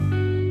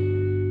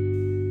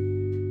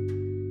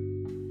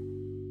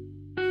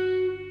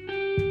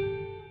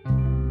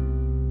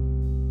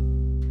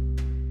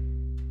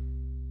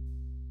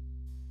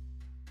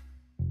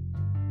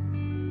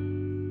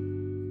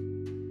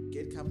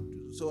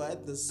So I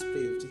had this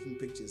spray of taking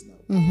pictures now.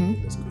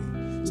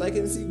 So I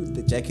can see with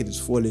the jacket is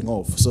falling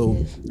off.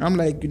 So I'm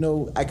like,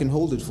 I can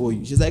hold it for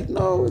you. She's like,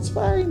 no, it's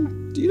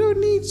fine. You don't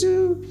need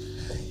to.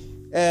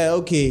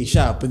 Okay,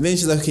 sharp. And then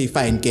she's like, okay,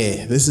 fine,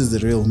 okay. This is the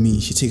real me.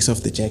 She takes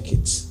off the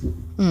jacket.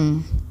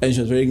 And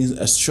she was wearing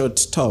a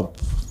short top.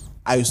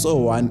 I saw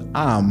one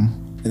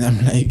arm and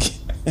I'm like,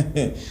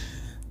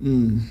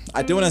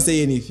 I don't want to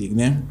say anything,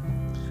 yeah?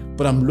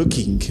 But I'm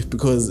looking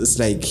because it's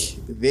like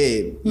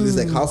there's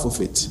like half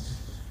of it.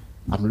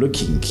 I'm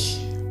looking,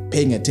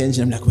 paying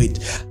attention. I'm like, wait,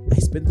 I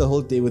spent the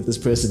whole day with this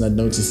person not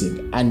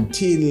noticing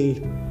until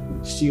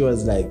she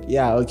was like,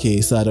 yeah,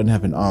 okay, so I don't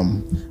have an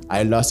arm.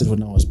 I lost it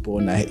when I was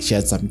born. She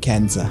had some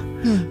cancer.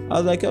 I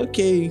was like,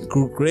 okay,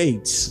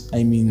 great.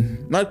 I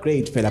mean, not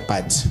great, fella,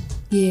 but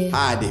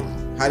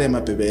hard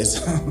my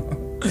babies. I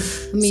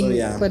mean, so,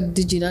 yeah. But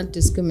did you not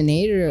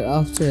discriminate her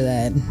after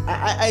that?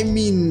 I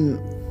mean,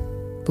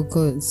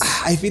 because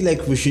I feel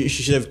like she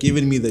should have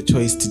given me the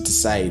choice to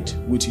decide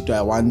which do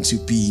I want to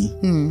be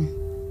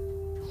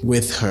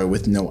with her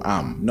with no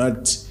arm,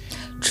 not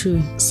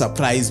true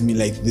surprise me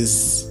like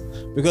this.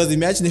 Because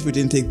imagine if we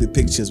didn't take the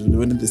pictures, we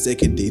went on the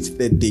second date,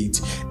 third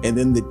date, and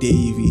then the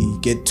day we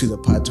get to the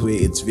part where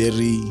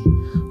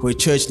where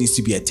church needs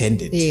to be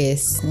attended.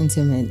 Yes,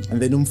 intimate.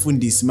 And then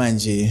umfundisi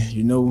manje,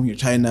 you're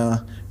trying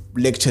to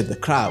lecture the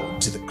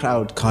crowd. The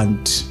crowd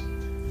can't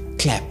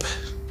clap.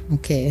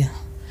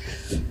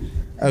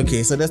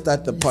 Okay, so let's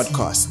start the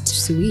podcast.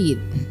 Sweet.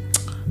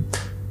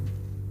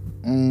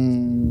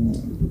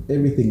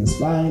 Everything is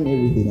fine.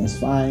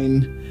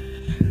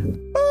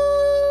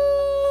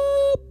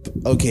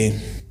 Okay.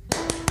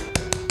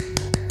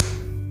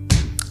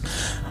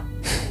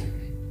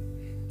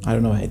 I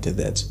don't know how I did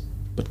that,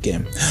 but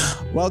game.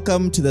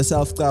 Welcome to the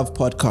Self-Love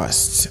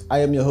Podcast. I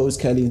am your host,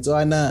 Kelly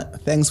Nzwana.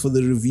 Thanks for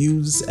the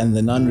reviews and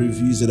the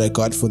non-reviews that I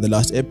got for the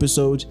last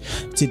episode.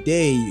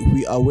 Today,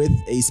 we are with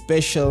a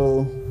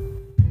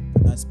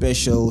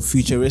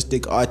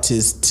futuristic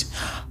artist,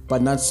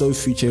 but not so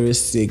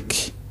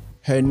futuristic.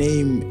 Her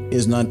name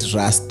is not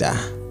Rasta.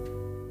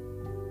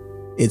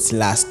 It's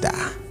uLasta.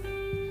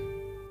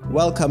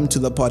 Welcome to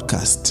the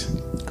podcast.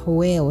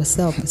 Well, what's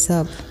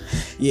up?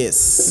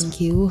 Yes. Thank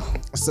you.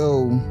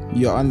 So,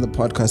 you're on the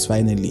podcast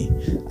finally.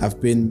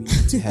 I've been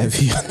meaning to have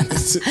you on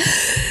this.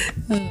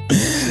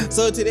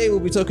 So, today we'll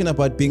be talking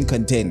about being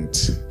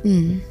content.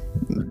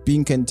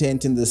 Being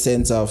content in the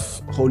sense of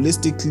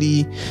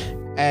holistically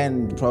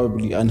and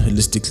probably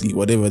unholistically,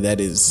 whatever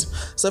that is.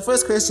 So,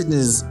 first question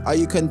is, are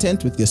you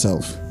content with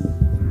yourself?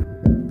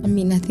 I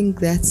mean, I think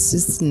that's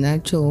just a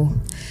natural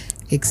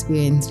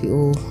experience we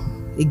all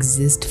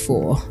exist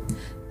for,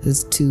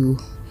 is to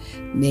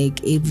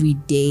make every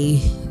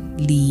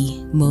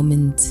daily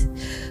moment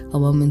a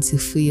moment to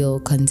feel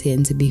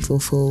content, to be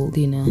fulfilled,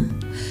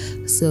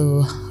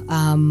 So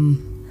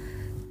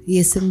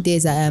yes, some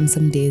days I am,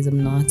 some days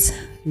I'm not.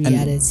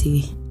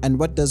 Reality. And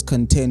what does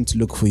content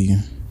look for you?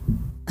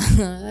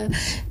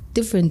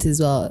 Different as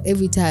well.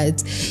 Every time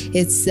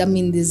it's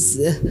this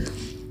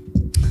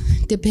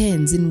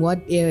depends in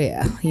what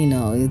area.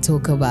 You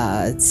talk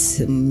about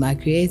my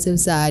creative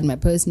side, my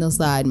personal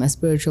side, my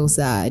spiritual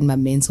side, my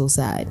mental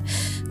side,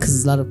 because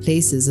there's a lot of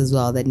places as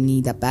well that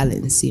need a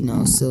balance,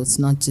 so it's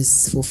not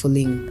just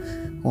fulfilling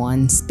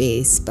one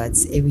space but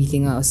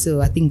everything else.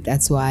 So I think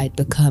that's why it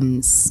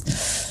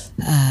becomes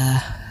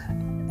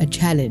a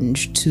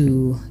challenge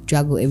to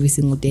juggle every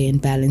single day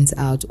and balance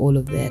out all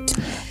of that.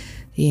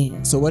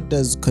 Yeah. So what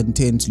does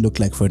content look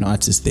like for an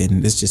artist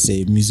then? Let's just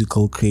say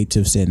musical,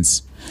 creative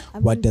sense.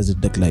 What does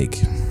it look like?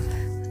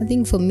 I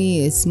think for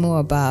me it's more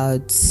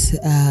about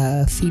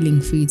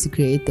feeling free to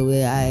create the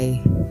way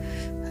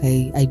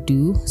I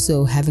do.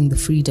 So having the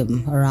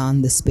freedom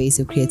around the space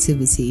of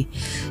creativity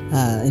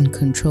and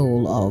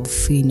control of,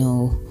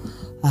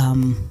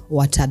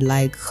 what I'd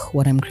like,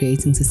 what I'm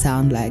creating to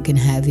sound like, and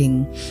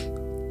having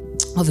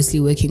obviously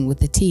working with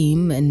the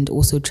team and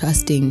also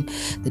trusting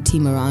the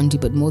team around you,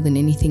 but more than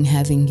anything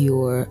having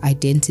your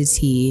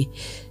identity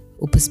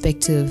or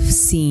perspective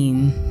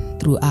seen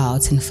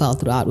throughout and felt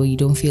throughout, where you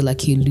don't feel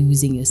like you're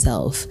losing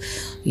yourself,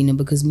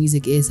 because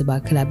music is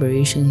about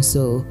collaboration.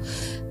 So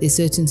there's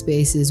certain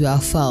spaces where I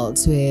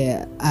felt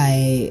where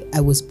I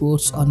was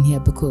brought on here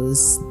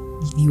because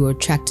you were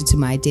attracted to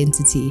my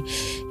identity,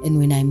 and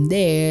when I'm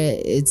there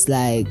it's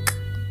like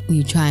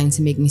you're trying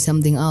to make me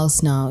something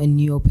else now in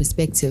your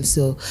perspective.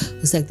 So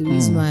it's like the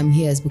reason why I'm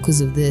here is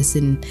because of this,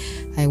 and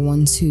I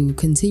want to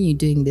continue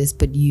doing this,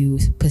 but you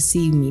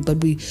perceive me. But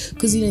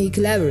because you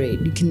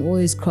collaborate, you can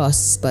always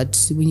cross,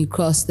 but when you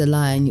cross the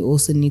line you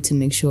also need to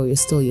make sure you're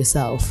still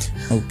yourself.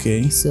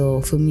 Okay.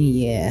 So for me,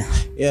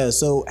 yeah.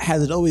 So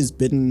has it always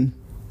been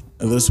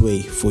this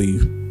way for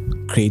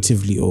you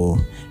creatively, or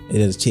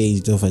it has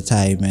changed over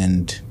time?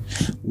 And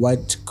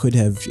what could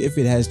have, if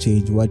it has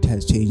changed, what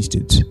has changed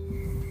it?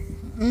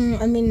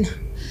 I mean,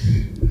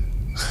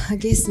 I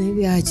guess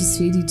maybe I just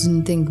really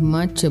didn't think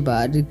much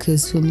about it,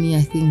 because for me,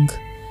 I think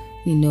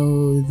you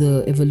know,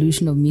 the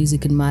evolution of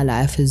music in my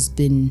life has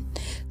been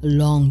a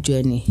long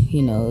journey.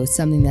 You know, it's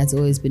something that's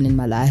always been in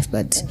my life,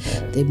 but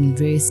there have been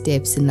various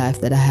steps in life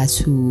that I had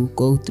to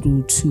go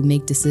through to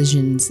make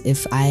decisions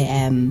if I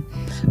am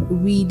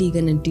really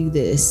gonna do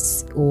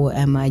this, or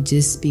am I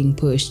just being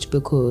pushed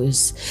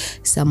because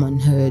someone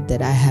heard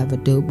that I have a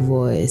dope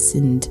voice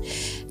and,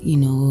 you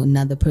know,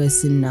 another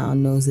person now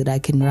knows that I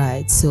can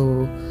write.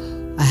 So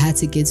I had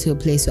to get to a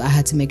place where I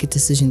had to make a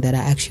decision that I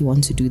actually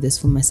want to do this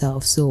for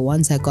myself. So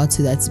once I got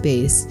to that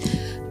space,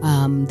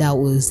 that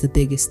was the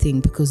biggest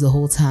thing, because the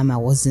whole time I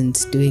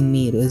wasn't doing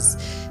me. It was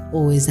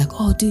always like,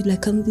 oh dude,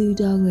 like come through,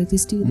 dog, like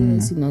let's do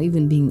this. You know,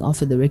 even being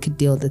offered the record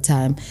deal at the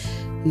time,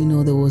 you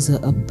know, there was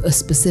a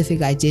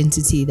specific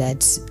identity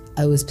that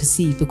I was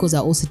perceived, because I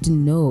also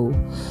didn't know,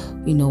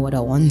 you know, what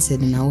I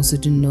wanted, and I also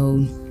didn't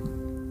know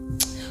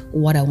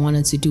what I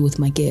wanted to do with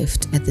my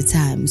gift at the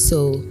time.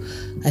 So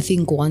I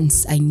think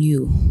once I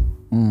knew,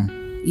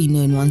 you know,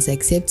 and once I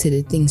accepted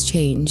it, things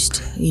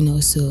changed, you know.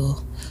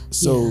 So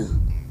yeah.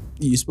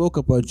 You spoke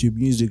about your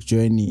music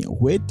journey.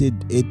 Where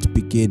did it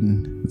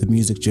begin, the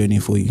music journey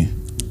for you?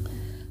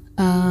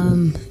 I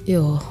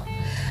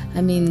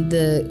mean,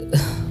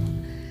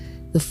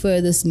 the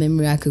furthest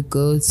memory I could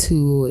go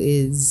to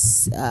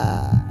is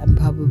I'm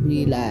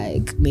probably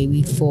like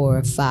maybe 4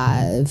 or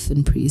 5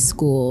 in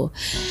preschool,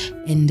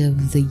 end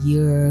of the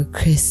year,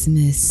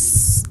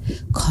 Christmas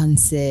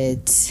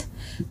concert.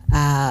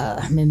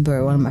 I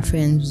remember one of my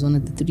friends was one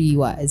of the 3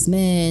 wise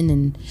men,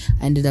 and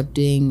I ended up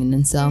doing an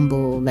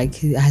ensemble.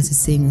 Like I had to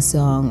sing a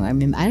song.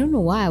 I don't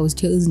know why I was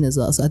chosen as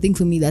well. So I think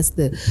for me that's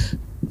the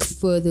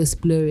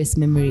furthest blurriest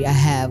memory I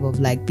have of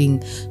like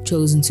being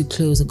chosen to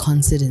close a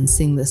concert and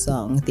sing the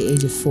song at the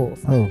age of 4 or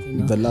 5. Oh, you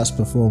know? the last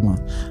performer.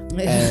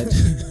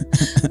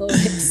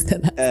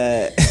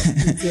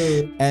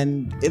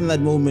 And in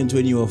that moment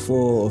when you were 4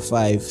 or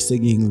 5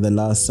 singing the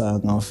last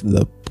song of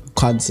the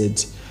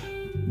concert,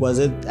 was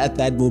it at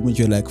that moment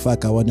you're like,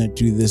 fuck, I want to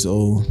do this?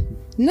 Or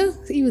no,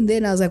 even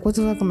then I was like, what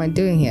the fuck am I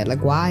doing here?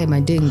 Like, why am I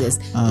doing this?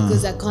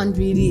 Because I can't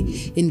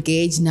really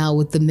engage now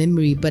with the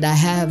memory. But I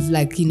have,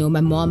 like, you know,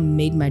 my mom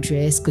made my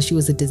dress because she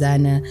was a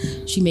designer.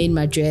 She made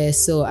my dress.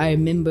 So I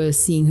remember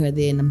seeing her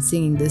there and I'm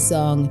singing this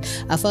song.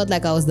 I felt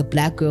like I was the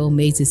black girl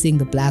made to sing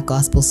the black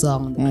gospel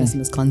song on the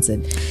Christmas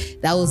concert.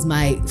 That was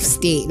my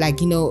state,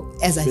 like, you know,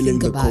 as I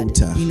think about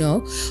it, you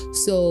know.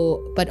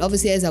 So, but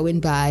obviously as I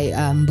went by,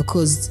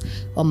 because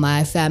of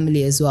my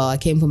family as well, I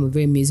came from a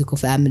very musical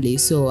family.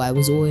 So I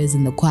was always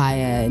in the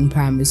choir in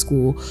primary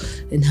school.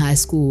 In high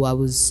school, I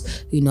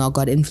was, you know, I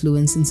got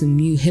influenced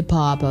into hip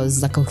hop. I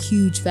was like a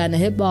huge fan of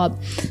hip hop,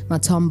 my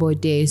tomboy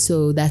days.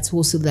 So that's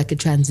also like a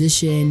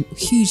transition.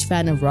 Huge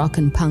fan of rock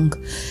and punk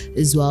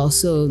as well.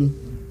 So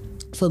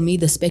for me,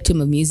 the spectrum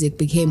of music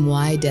became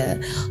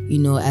wider, you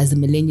know, as the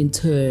millennium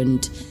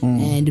turned,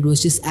 and it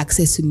was just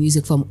access to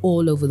music from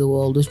all over the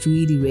world, which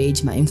really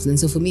raised my influence.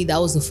 So for me, that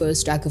was the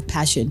first strike of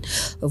passion,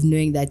 of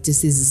knowing that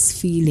this is this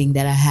feeling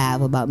that I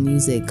have about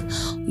music,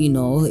 you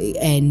know,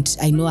 and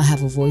I know I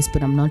have a voice,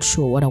 but I'm not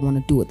sure what I want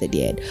to do with it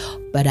yet.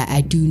 But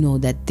I do know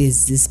that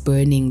there's this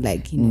burning,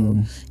 like, you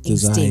know,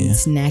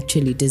 instinct,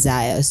 naturally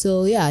desire.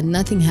 So yeah,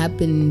 nothing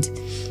happened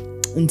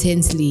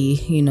intensely,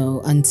 you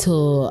know,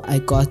 until I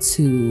got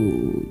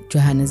to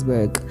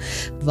Johannesburg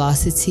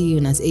varsity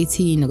when I was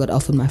 18. I got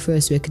offered my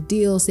first record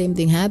deal. Same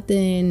thing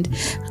happened.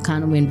 I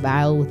kind of went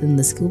viral within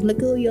the school, like,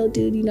 oh yo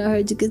dude, you know, I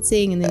heard you could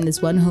sing. And then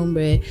this one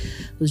hombre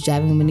was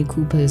driving a Mini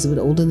Cooper, he was a bit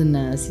older than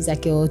us. He's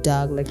like, yo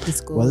dog, like,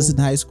 let's go. Was this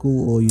in high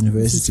school or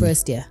university? This is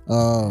first year.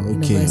 Oh,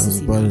 okay. I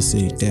was about to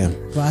say, damn.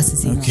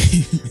 Varsity.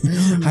 Okay.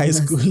 High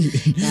school.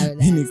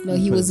 No,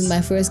 he was in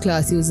my first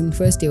class. He was in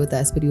first year with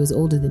us, but he was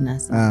older than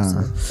us.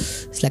 So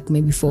it's like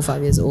maybe 4 or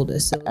 5 years older.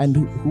 So, and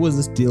who was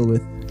this deal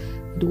with?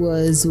 It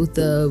was with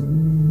the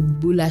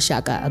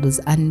uLasta. It was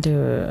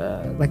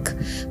under like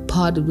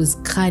part. It was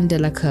kind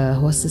of like a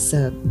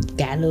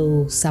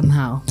gallo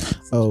somehow.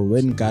 Oh,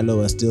 when gallo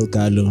was still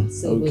gallo.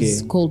 So okay. It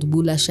was called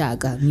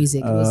uLasta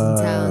music. It was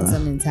in town,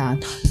 some in town.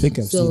 I think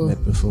I've seen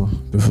that before.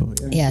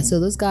 Yeah. So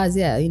those guys,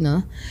 yeah, you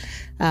know.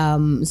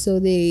 So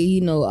they,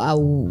 you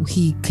know,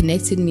 he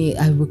connected me.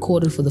 I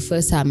recorded for the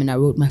first time and I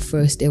wrote my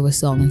first ever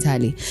song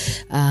entirely.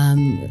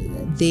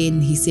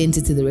 Then he sent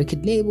it to the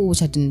record label,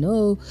 which I didn't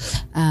know.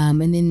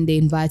 And then they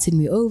invited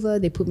me over.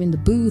 They put me in the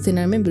booth, and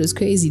I remember it was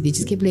crazy. They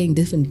just kept playing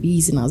different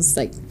beats, and I was just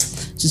like,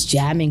 just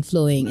jamming,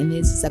 flowing. And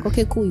it's just like,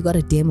 okay, cool, you got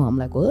a demo. I'm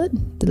like, what?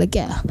 They're like,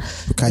 yeah,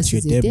 this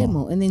is your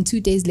demo. And then 2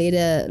 days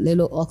later,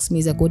 Lelo asked me,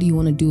 he's like, what do you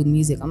want to do with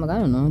music? I'm like, I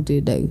don't know,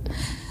 dude. Like,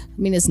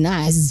 I mean, it's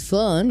nice, it's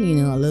fun, you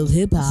know, I love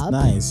hip hop.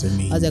 Nice, I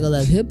mean. I was like, I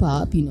love hip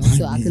hop, you know,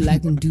 so I could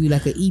like do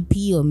like an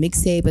EP or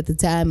mixtape. At the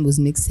time it was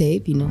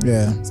mixtape, you know.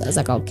 Yeah. So I was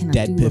like, oh, can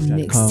I do a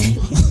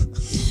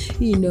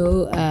mixtape? You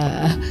know,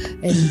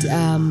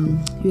 and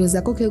he was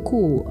like, okay,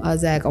 cool. I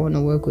was like, I want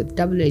to work with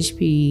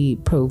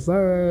WHP,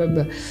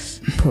 Proverb,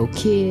 Pro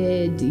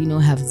Kid, you know,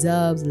 have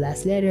Zubs,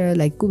 Last Letter,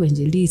 like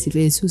Kubenjelis, if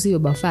it's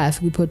about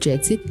 5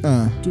 projects, do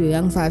a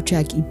young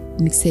 5-track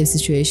mixtape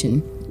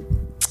situation.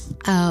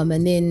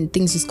 And then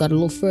things just got a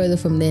little further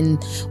from then.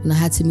 When I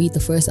had to meet the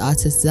first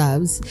artist,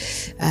 Zabs,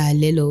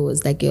 Lilo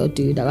was like, yo,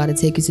 dude, I gotta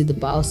take you to the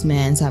boss,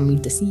 man. So I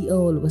meet the CEO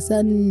all of a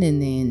sudden,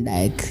 and then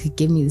like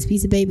give me this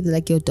piece of paper. They're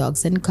like, yo, dog,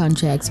 send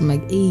contracts. I'm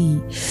like, hey,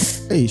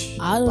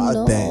 I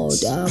don't know,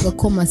 dog. I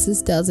called my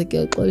sister. I was like,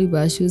 yo,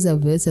 bro, she was at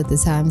Verts at the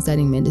time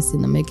studying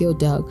medicine. I'm like, yo,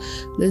 dog,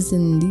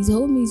 listen, these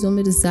homies want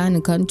me to sign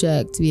a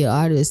contract to be an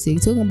artist. So you're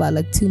talking about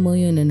like 2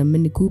 million in a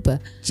Mini Cooper.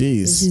 Jeez.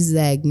 And she's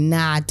like,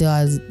 nah,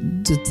 dog,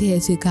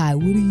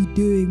 what are you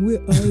doing?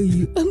 Where are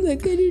you? I'm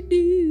like, I don't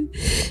know.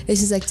 And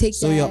she's like, take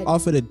so that. you're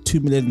offered a 2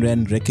 million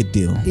rand record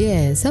deal.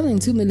 Yeah, something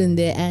 2 million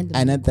there.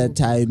 And at that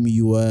time,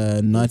 you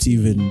were not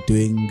even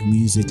doing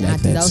music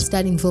like that. I was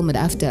studying film at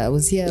after. I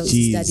was here. I was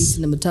studying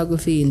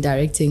cinematography and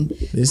directing.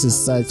 This is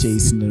such a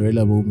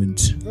Cinderella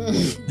moment.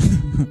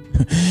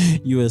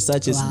 You were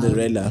such a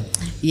Cinderella.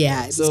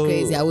 Yeah, it was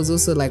crazy. I was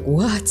also like,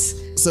 what?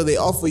 So they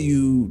offer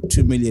you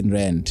 2 million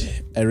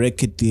rand, a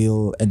record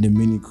deal, and a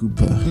Mini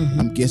Cooper.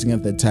 I'm guessing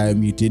at the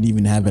time you didn't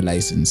even have a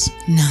license.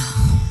 No.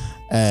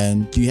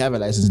 And do you have a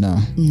license now?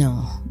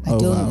 No, I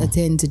don't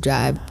intend to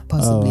drive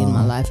possibly in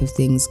my life if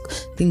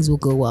things will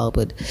go well.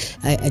 But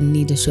I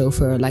need a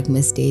chauffeur like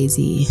Miss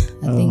Daisy.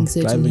 I think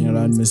driving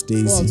around Miss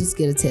Daisy. Or I'll just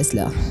get a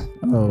Tesla.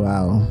 Oh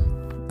wow.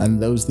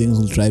 And those things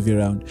will drive you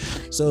around.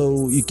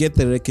 So you get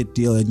the record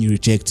deal and you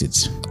reject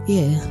it.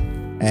 Yeah.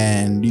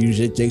 And you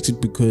reject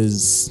it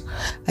because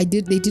they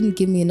didn't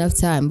give me enough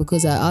time,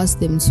 because I asked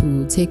them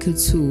to take her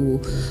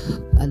to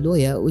a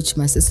lawyer, which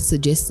my sister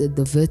suggested,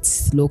 the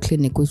Wits Law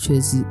Clinic, which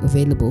was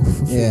available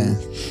for free. Yeah.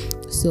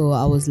 So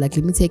I was like,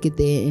 let me take it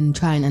there and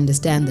try and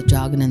understand the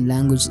jargon and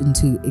language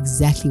into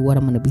exactly what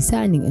I'm going to be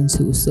signing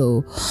into.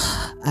 So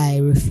I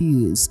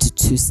refused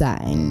to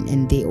sign,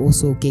 and they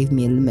also gave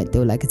me a limit. They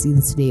were like, it's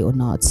either today or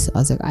not. I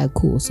was like, alright,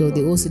 cool. So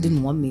they also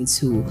didn't want me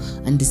to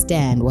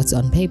understand what's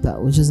on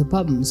paper, which is a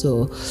problem.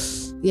 So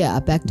yeah, I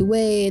backed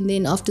away, and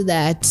then after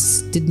that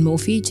did more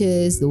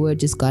features. The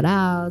word just got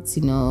out,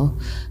 you know.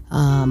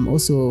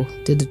 Also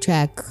did the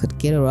track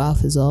Get Her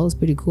Off as well. It was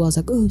pretty cool. I was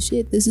like, oh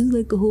shit, this is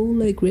like a whole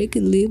like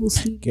record label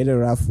suite. Get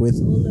Her Off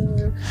with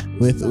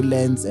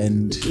uLasta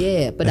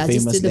and but I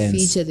just did a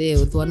feature there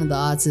with one of the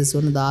artists.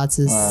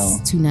 Wow.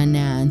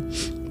 299.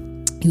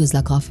 He was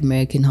like half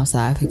American, half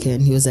South African.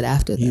 He was at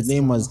after. His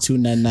name was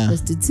 299.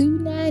 Mr.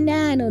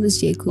 299 on the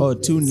shit cool. Oh,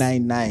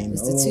 299.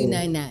 Mr.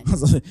 299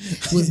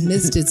 was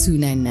Mr.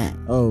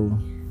 299. Oh.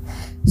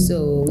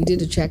 So we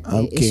did a track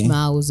there. Okay.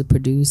 Ishmael was the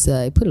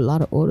producer. He put a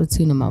lot of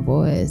auto-tune in my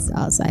voice.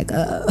 I was like,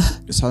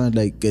 It sounded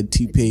like a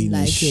T-Pain.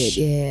 Like it,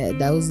 yeah.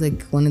 That was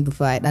like one of the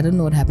fight. I don't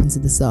know what happened to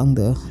the song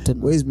though.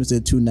 Where's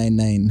Mr.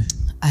 299?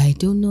 I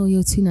don't know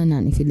your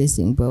 299 if you're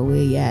listening, bro. Where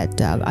you at,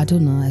 dog? I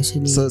don't know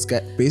actually. So it's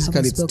got,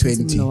 basically it's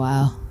 20. In a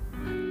while.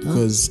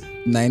 Because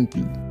 9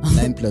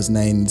 plus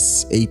 9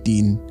 is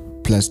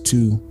 18 plus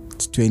 2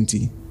 it's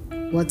 20.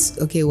 What is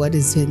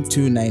 20?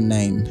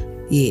 299.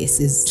 Yes,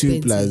 it's 2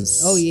 20.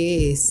 plus. Oh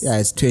yes. Yeah,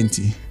 it's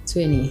 20.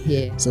 20,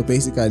 yeah. So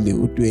basically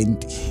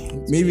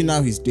 20. Maybe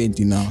now he's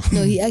 20 now.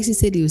 No, he actually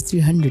said he was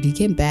 300. He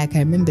came back. I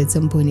remember at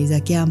some point he's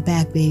like, yeah, I'm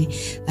back, baby.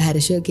 I had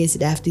a showcase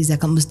it after. He's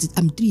like, I'm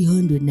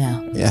 300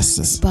 now. Yes.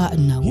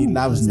 Spartan now. He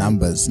loves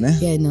numbers,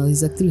 like, ne? Yeah, no,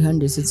 he's like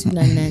 300. So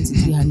 299 to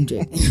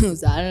 300.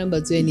 So I don't know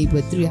about 20,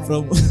 but 300.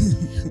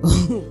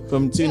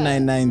 From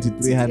 299 to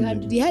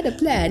 300. He had a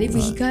plan. If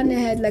he kind of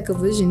had like a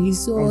vision, he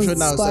saw I'm sure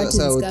now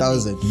so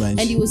 1,000, man.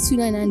 And he was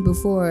 299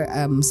 before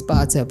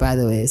Sparta, by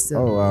the way.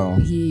 So wow.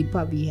 He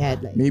probably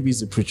had like, maybe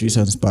he's a producer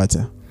on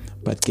Sparta,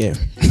 but yeah.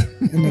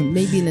 And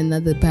maybe in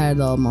another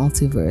parallel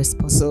multiverse.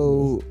 Possibly.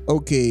 So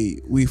okay,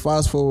 we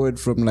fast forward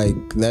from like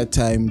that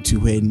time to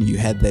when you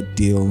had that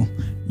deal.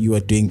 You were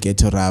doing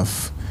Get Her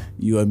Off.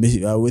 You are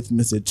with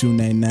Mr.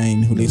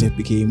 299, who later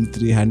became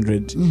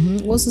 300.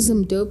 Also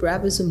some dope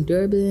rappers from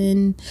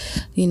Durban.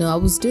 You know, I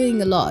was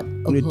doing a lot.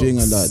 You're doing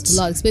a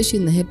lot, especially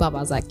in the hip hop. I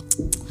was like,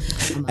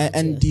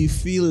 and do you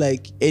feel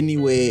like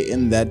anywhere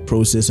in that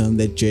process, on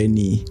that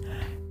journey,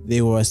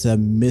 there were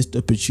some missed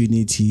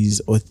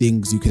opportunities or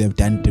things you could have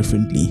done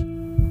differently?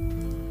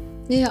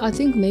 Yeah, I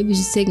think maybe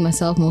just take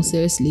myself more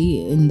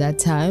seriously in that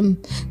time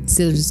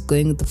instead of just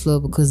going with the flow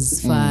because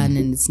it's fun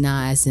and it's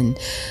nice. And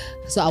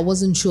so I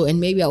wasn't sure, and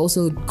maybe I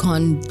also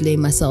can't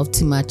blame myself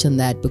too much on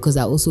that because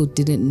I also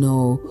didn't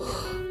know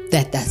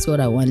that that's what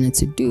I wanted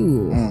to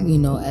do, you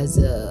know, as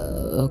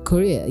a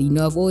career. You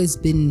know, I've always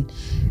been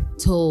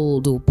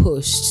told or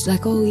pushed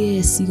like, oh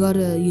yes, you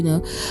gotta, you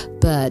know,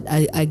 but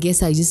I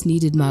guess I just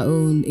needed my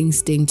own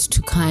instinct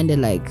to kind of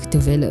like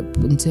develop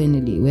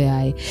internally, where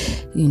I,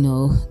 you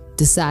know,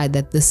 decide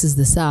that this is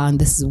the sound,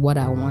 this is what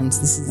I want,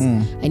 this is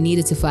I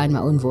needed to find my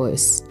own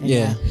voice.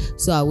 And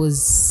so I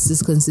was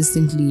just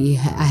consistently,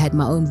 I had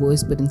my own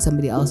voice but in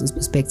somebody else's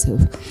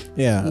perspective,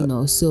 you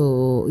know.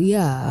 So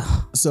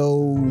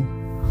so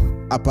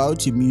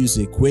about your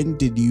music, when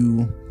did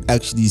you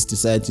actually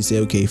decide to say,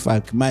 okay,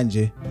 fuck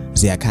manje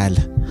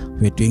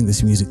ziyakhala, we're doing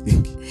this music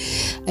thing?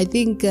 I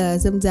think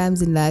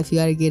sometimes in life you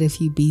gotta get a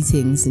few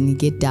beatings and you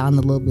get down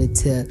a little bit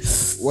to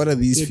what are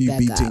these few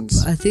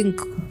beatings up. I think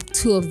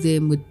two of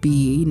them would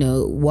be,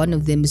 one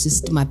of them is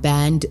just my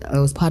band. I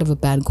was part of a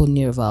band called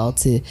Niraval.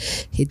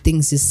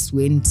 Things just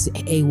went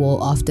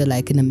AWOL after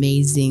like an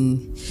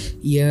amazing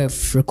year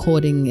of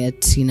recording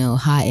at,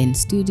 high-end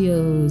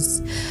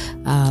studios.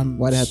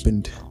 What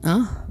happened?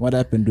 What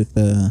happened with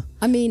the...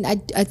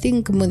 I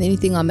think more than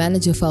anything, our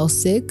manager fell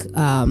sick.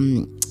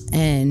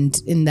 And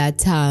in that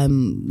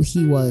time,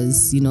 he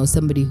was,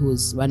 somebody who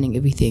was running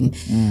everything,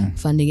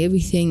 funding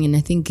everything. And I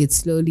think it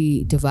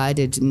slowly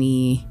divided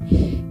me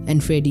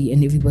and Freddie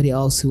and everybody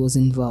else who was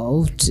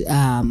involved.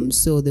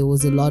 So there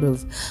was a lot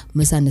of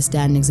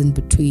misunderstandings in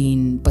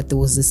between, but there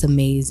was this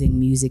amazing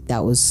music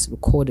that was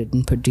recorded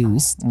and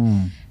produced.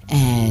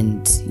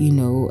 And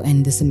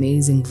and this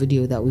amazing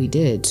video that we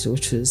did,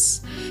 which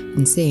was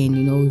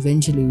insane.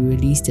 Eventually we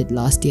released it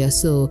last year.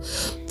 So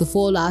the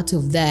fallout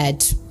of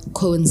that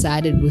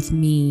coincided with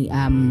me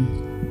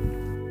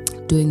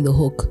doing the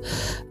hook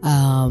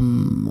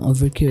of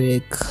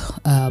Rikirik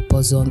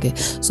Bozonge.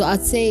 So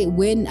I'd say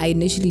when I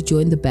initially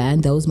joined the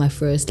band, that was my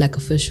first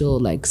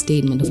official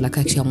statement of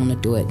actually I want to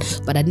do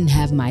it, but I didn't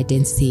have my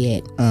identity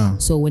yet.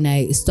 So when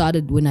I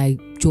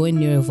joined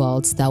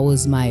Niraval, that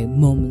was my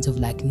moment of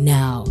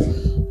now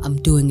I'm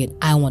doing it,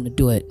 I want to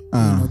do it.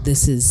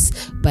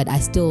 But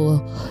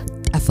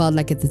I felt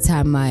like at the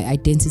time my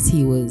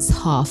identity was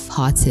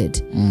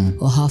half-hearted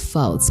or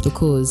half-felt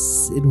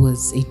because it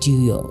was a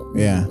duo.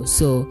 Yeah.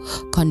 So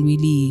can't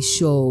really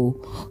show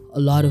a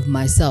lot of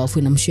myself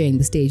when I'm sharing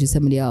the stage with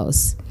somebody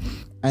else.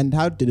 And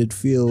how did it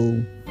feel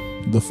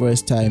the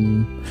first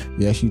time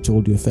you actually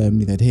told your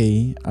family that,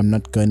 hey, I'm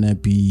not gonna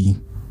be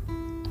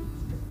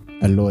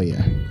a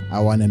lawyer, I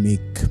want to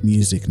make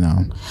music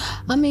now?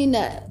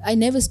 I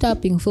never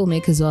stopped being a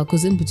filmmaker as well,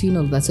 because in between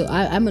all of that, so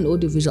I'm an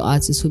audiovisual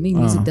artist. For me,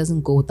 music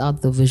doesn't go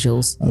without the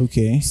visuals.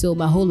 Okay. So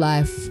my whole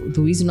life,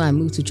 the reason why I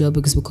moved to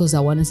Joburg is because I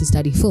wanted to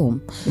study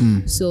film.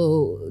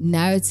 So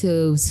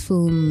narratives,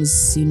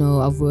 films,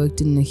 I've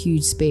worked in a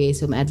huge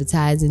space, from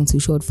advertising to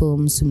short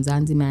films, from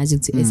Zanzi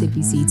Magic to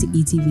SAPC to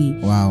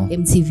ETV. Wow.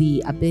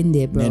 MTV, I've been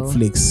there, bro.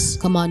 Netflix.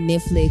 Come on,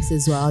 Netflix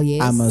as well,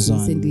 yes. Amazon.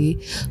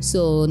 Recently.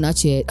 So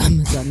not yet,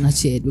 Amazon,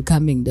 not yet. We're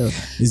coming though.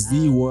 Is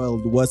the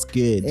world, what's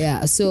good?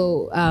 Yeah,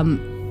 so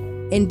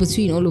in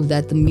between all of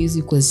that, the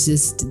music was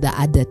just the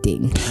other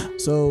thing.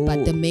 So,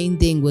 but the main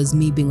thing was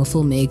me being a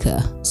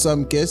filmmaker. So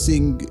I'm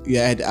guessing you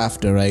had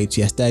after, right?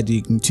 You're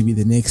studying to be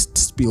the next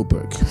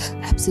Spielberg.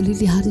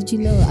 Absolutely. How did you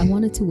know? I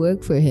wanted to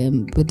work for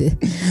him, but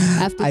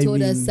after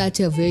taught us such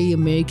a very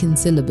American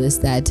syllabus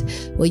that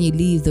when you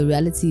leave, the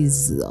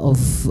realities of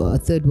a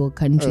third world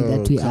country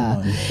that we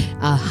are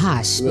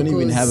harsh. We don't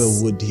even have a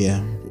wood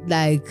here.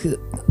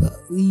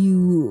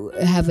 You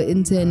have an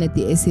intern at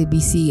the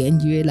SABC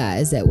and you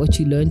realize that what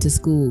you learned to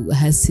school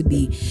has to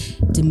be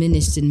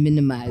diminished and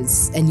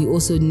minimized, and you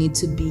also need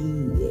to be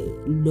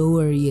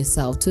lower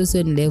yourself to a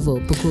certain level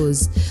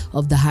because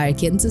of the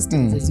hierarchy and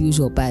systems as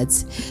usual, but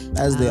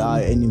as they are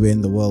anywhere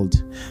in the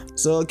world.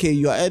 So okay,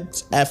 you're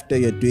after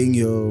you're doing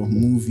your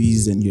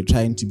movies and you're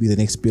trying to be the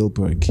next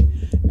Spielberg,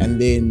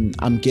 and then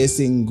I'm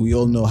guessing we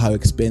all know how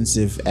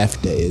expensive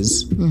after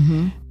is,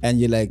 and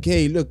you're like,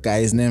 hey, look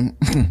guys,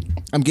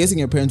 I'm guessing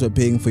your parents were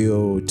paying for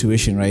your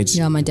tuition, right?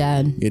 Yeah, my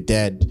dad. Your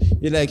dad.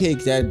 You're like, hey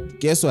dad,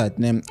 guess what?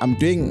 I'm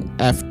doing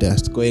after,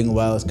 it's going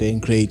well, it's going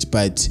great,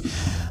 but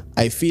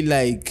I feel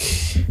like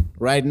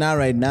right now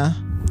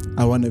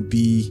I want to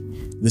be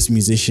this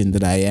musician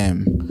that I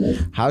am.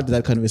 How did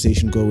that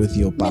conversation go with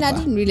your papa? I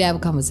didn't really have a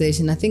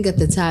conversation. I think at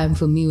the time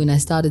for me, when I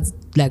started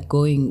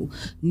going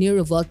near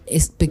Revolt,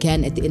 it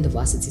began at the end of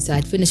varsity. So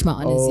I'd finished my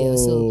honors year.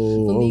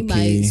 So for me,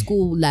 my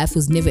school life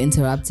was never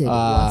interrupted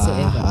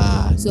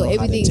whatsoever. So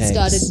everything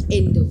started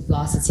end of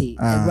varsity.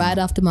 And right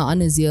after my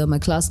honors year, my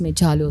classmate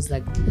Charlie was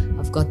like,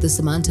 I've got this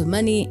amount of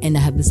money and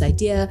I have this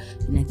idea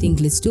and I think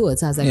let's do it.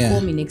 So I was like,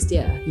 call me next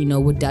year.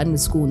 We're done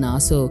with school now.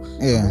 So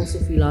I'm also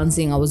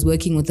freelancing. I was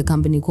working with a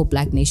company called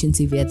Black Nation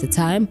TV at the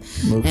time,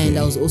 and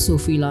I was also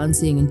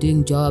freelancing and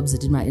doing jobs. I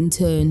did my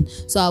intern,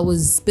 so I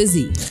was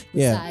busy.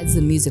 Besides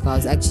the music, I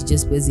was actually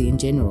just busy in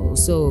general.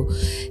 So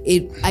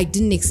I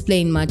didn't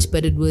explain much,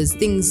 but it was,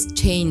 things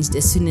changed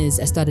as soon as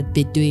I started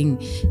doing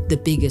the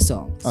bigger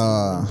songs.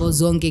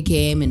 Bozonge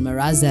came and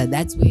Maraza.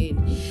 That's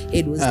when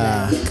it was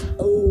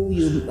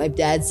my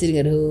dad's sitting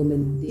at home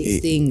and the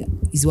next thing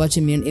he's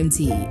watching me on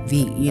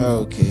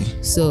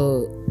MTV.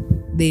 So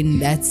then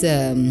that's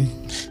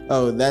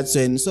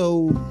when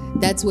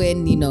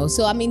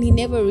so I mean, he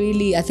never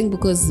really, I think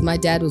because my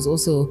dad was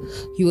also,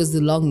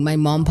 my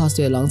mom passed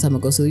away a long time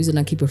ago, so the reason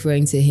I keep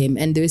referring to him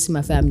and the rest of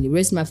my family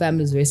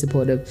was very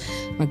supportive.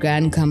 My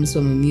gran comes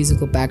from a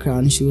musical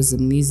background. She was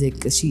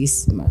she's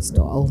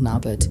still old now,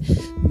 but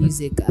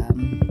music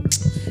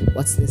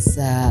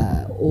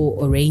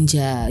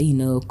arranger,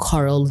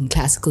 choral and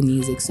classical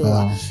music.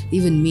 So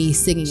even me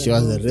singing, she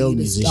was a real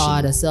musician. To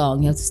start a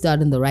song, you have to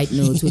start on the right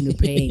notes when you're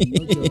praying.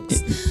 No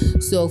jokes.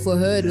 So for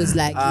her, it was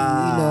like,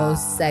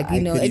 it's like,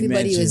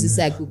 everybody was just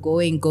like,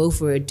 go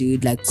for it,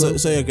 dude. Like,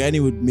 so your granny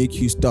would make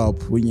you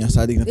stop when you're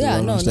starting at the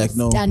wrong.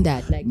 Stand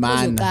that. Like,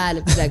 man.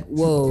 It's like,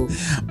 whoa.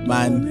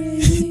 Man.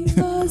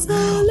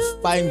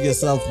 Find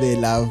yourself there,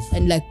 love.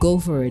 And like go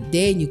for it.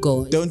 There you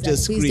go. Don't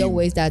just please scream. Don't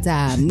waste our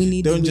time. We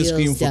need Don't the just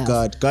real scream stuff. for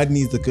God. God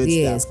needs the good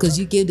Yes, stuff. because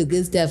you give the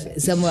good stuff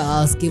somewhere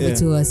else. Give it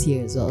to us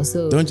here as well.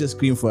 So Don't just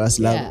scream for us,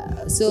 love.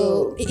 yeah.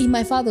 So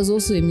my father's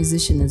also a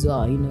musician as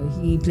well. You know,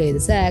 he played the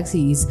sax.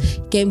 He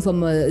came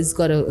from he's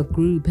got a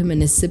group. Him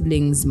and his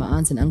siblings, my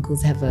aunts and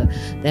uncles have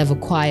a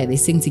choir. They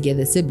sing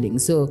together,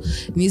 siblings. So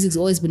music's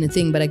always been a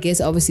thing. But I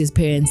guess obviously his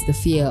parents, the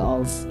fear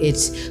of it.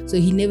 So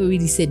he never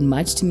really said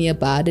much to me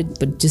about it.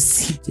 But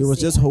he was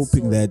just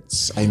hoping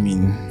that,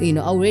 you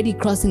know, already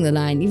crossing the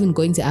line, even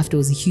going to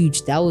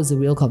AFTA that was a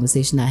real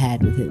conversation I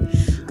had with him,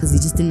 because he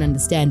just didn't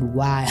understand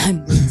why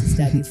I'm going to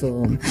study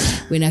film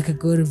when I could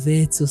go to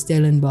Wits or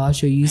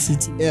Stellenbosch or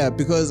UCT. Yeah,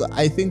 because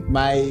I think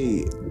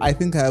I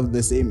have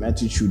the same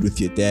attitude with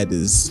your dad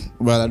is,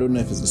 well, I don't know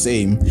if it's the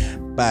same,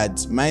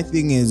 but my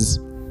thing is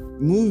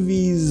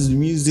movies,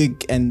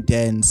 music and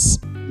dance.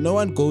 No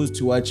one goes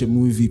to watch a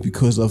movie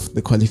because of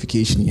the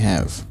qualification you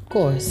have. Of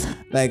course.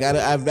 Like I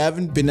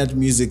haven't been at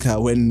Musica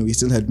when we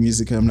still had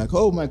Musica. I'm like,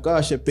 oh my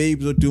gosh, a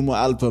Babes Odumo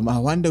album. I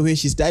wonder where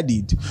she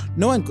studied.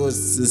 No one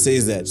goes to say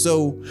that.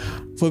 So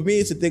for me,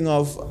 it's a thing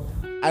of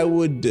I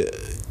would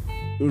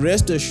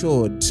rest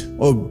assured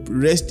or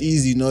rest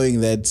easy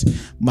knowing that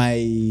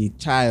my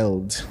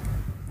child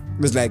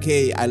was like,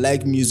 hey, I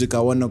like music,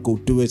 I want to go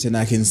do it, and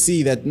I can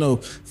see that no,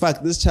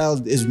 fuck, this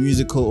child is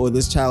musical, or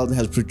this child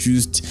has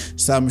produced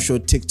some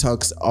short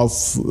TikToks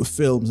of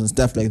films and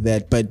stuff like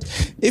that. But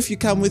if you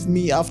come with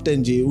me after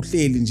nje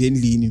uhleli nje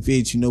endlini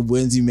mfethu, you know,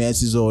 bwenzi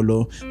maths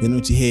izolo,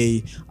 then uthi,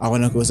 hey, I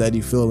want to go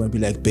study film, and be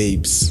like,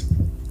 babes,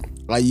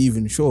 are you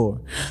even sure?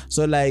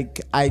 So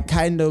like I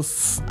kind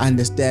of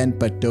understand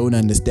but don't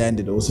understand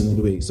it also in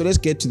a way. So let's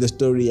get to the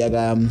story.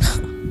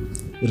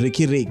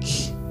 Ricky Rick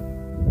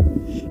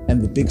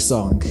and the big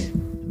song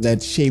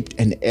that shaped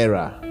an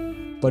era,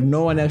 but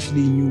no one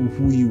actually knew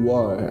who you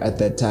were at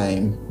that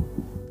time.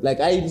 Like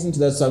I listened to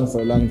that song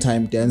for a long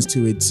time, danced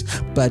to it,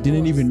 but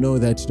didn't even know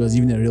that it was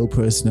even a real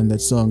person in that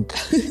song.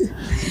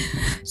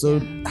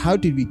 So how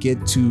did we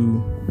get to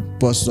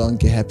Boss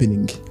Zonke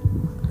happening?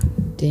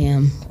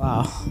 Damn.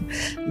 Wow.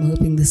 I'm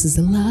hoping this is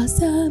the last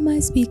time I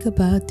speak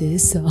about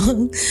this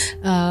song.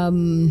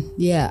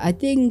 Yeah, I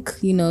think,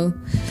 you know,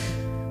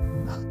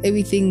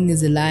 everything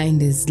is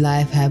aligned as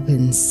life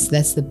happens.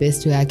 That's the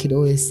best way I could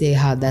always say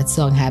how that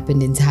song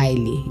happened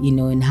entirely, you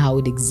know, and how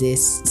it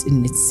exists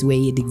in its way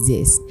it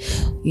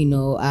exists. You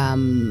know,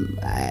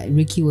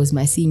 Ricky was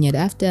my senior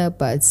after,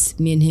 but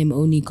me and him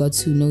only got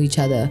to know each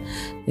other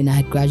when I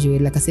had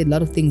graduated. Like I said, a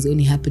lot of things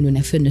only happened when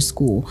I finished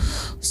school.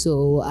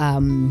 So,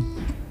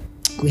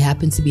 we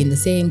happened to be in the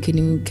same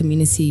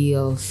community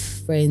of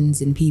friends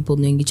and people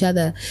knowing each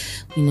other.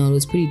 You know, it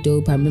was pretty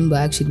dope. I remember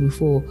actually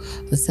before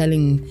I was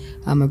telling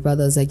my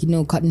brother, I was like, you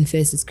know, Cotton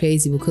Fest is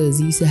crazy because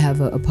he used to have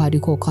a party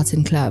called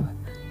Cotton Club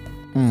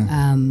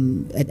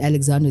at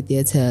Alexander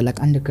Theatre, like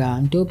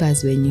underground, dope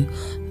ass venue.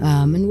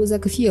 And it was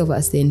like a few of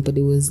us then, but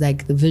it was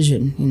like the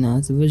vision, you know,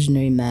 it's a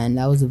visionary man.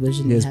 That was the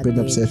vision. Yes, been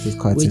obsessed with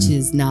Cotton. Which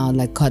is now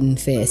like Cotton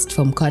Fest,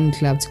 from Cotton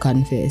Club to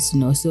Cotton Fest, you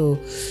know. So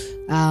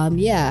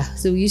yeah,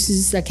 so we used to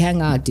just like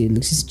hang out, dude,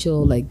 like just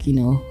chill, like, you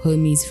know,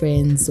 homies,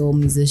 friends, all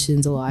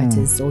musicians, all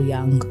artists, all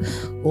young,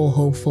 all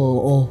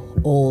hopeful,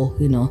 all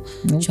you know,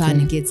 trying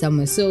to get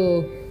somewhere.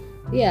 So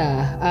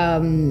yeah,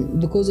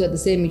 because we had the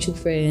same mutual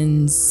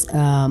friends,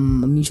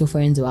 mutual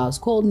friends of ours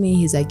called me.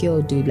 He's like,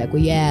 yo, dude, like,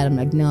 where you at? I'm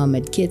like, no, I'm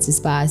at Kids'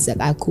 Spa. He's like,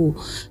 ah,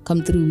 cool,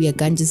 come through, we at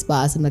Ganja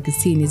Spa. I'm like,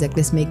 it's teen. He's like,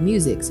 let's make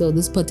music. So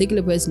this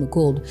particular person who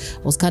called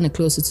I was kind of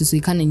closer to, so he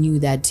kind of knew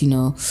that, you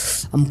know,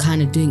 I'm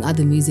kind of doing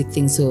other music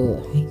things.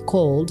 So he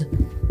called.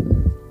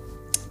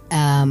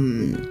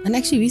 And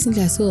actually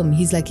recently I saw him.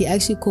 He's like, he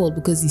actually called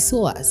because he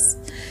saw us.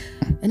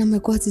 And I'm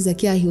like, what? He's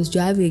like, yeah, he was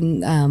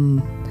driving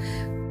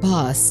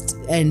past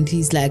and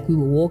he's like, we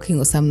were walking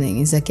or something.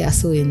 He's like, yeah, I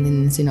saw you,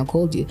 and then I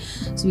called you.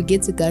 So we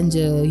get to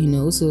Ganja, you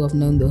know, also I've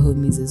known the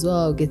homies as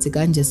well, get to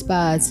Ganja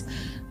spots.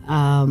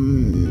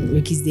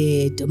 Ricky's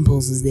there,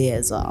 Dimples is there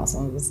as well. So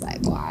I was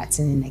like, what?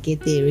 And then I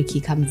get there,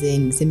 Ricky comes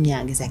in,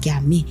 he's like, yeah,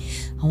 me,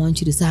 I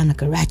want you to sound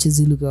like a ratchet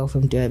Zulu girl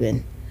from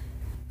Durban.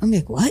 I'm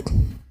like, what?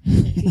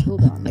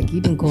 Hold on, like,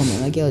 you didn't call me.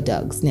 I'm like, yo,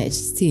 dog, snatch,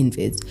 it's teen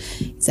fits.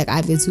 It's like,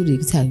 I feel you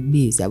could tell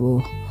me. It's like,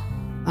 well,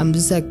 I'm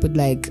just like, but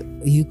like,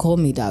 you call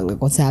me, dog, like,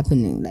 what's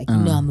happening? Like, you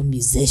know, I'm a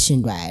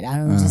musician, right? I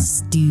don't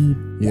just do,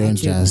 you don't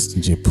just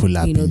pull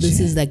up, you know, this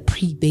is like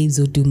pre-Babes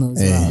Odumo as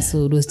well.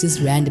 So it was just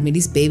random, and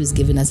this babe is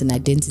giving us an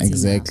identity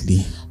exactly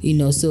now. You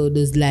know, so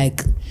there's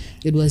like,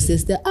 it was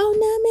just the oh,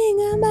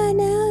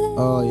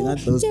 you're not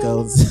those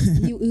girls.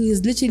 It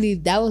was literally,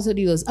 that was what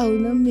he was. Oh,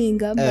 no,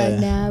 minga, those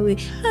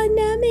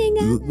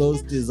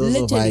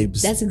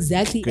vibes. That's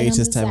exactly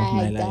greatest time of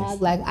my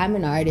life. Like, I'm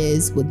an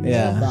artist with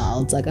no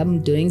balls. Like,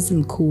 I'm doing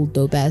some cool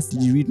dope ass stuff.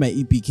 Did you read my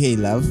EPK,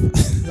 love?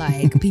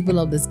 Like, People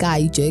of the Sky,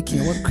 you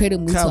joking? What credit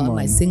moves on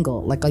my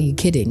single? Like, are you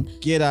kidding?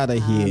 Get out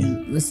of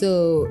here.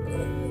 So,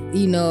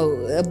 you know,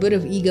 a bit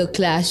of ego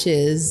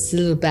clashes, a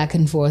little back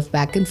and forth.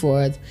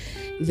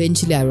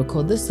 Eventually I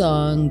record the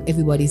song,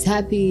 everybody's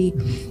happy.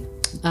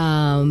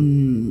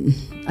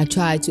 I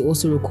tried to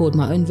also record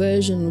my own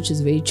version, which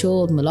is very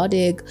chilled,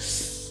 melodic.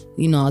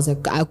 I was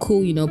like,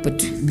 cool, but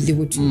there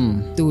were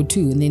two. There were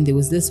two, and then there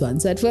was this one.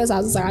 So at first I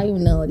was like, I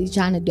don't know what he's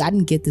trying to do. I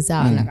didn't get this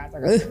out. Like, I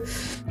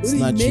was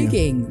like, what are you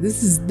making?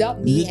 This is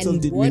not me. Little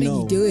and did what we are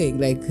know you doing?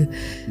 Like,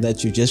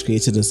 that you just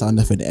created the sound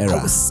of an era.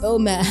 I was so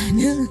mad.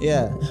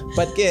 Yeah,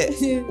 but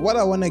what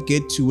I want to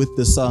get to with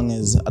the song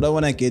is, I don't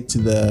want to get to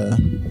the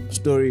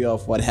story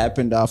of what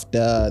happened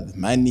after, the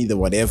money, the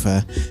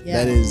whatever.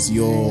 That is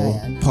your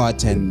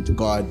part and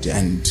God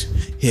and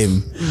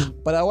him.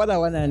 But what I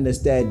want to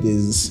understand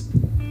is,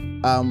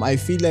 I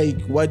feel like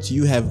what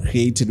you have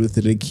created with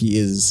Ricky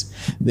is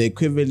the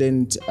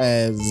equivalent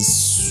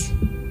as,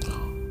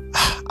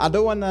 I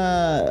don't want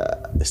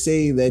to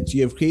say that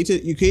you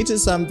created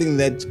something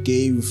that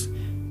gave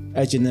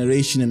a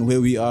generation and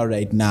where we are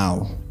right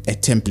now a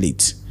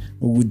template.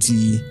 With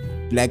the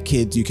black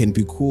kids, you can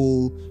be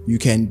cool, you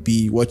can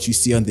be what you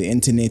see on the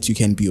internet, you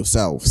can be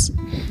yourselves.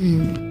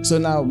 So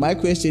now my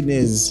question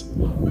is,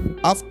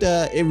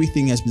 after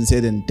everything has been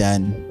said and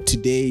done,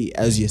 today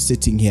as you're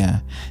sitting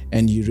here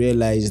and you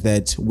realize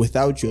that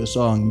without your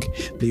song,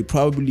 there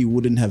probably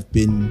wouldn't have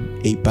been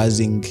a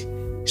buzzing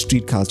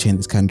street culture in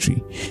this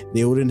country.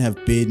 There wouldn't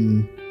have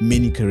been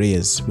many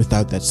careers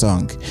without that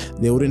song.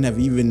 There wouldn't have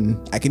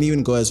I can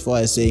even go as far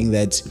as saying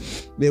that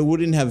there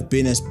wouldn't have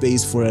been a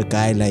space for a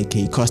guy like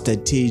a Costa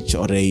Teach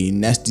or a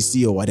Nasty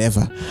C or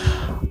whatever.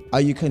 Are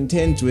you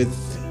content with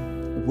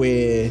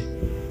where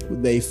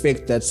the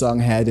effect that song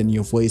had and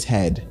your voice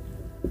had?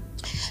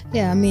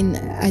 Yeah, I mean,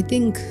 I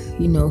think,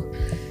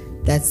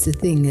 that's the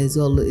thing as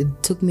well. It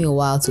took me a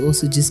while to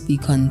also just be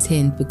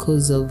content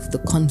because of the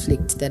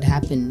conflict that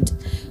happened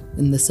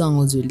when the song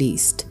was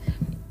released.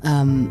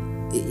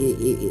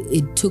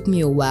 It took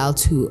me a while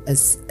to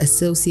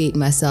associate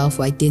myself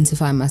or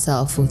identify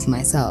myself with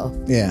myself.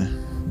 Yeah.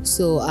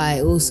 So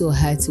I also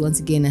had to, once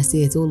again, I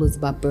say it's always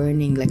about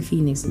burning, like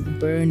Phoenix,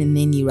 burn and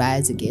then you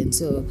rise again.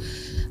 So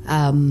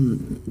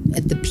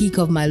at the peak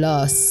of my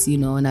loss,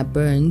 and I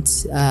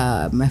burned,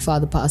 my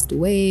father passed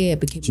away, I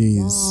became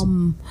a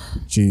mom.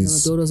 My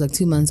daughter was like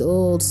 2 months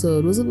old, so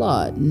it was a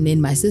lot. And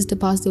then my sister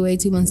passed away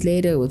 2 months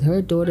later with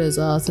her daughter as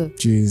well. So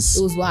it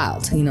was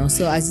wild,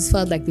 so I just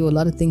felt like there were a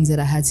lot of things that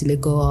I had to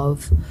let go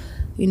of,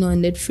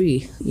 and let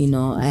free,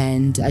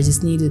 and I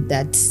just needed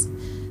that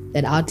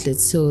outlet.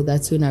 So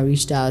that's when I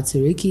reached out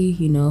to Ricky,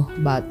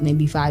 about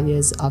maybe 5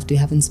 years after we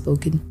haven't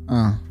spoken.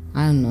 I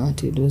don't know,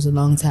 dude, it was a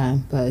long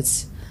time,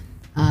 but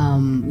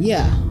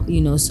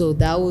so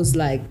that was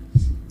like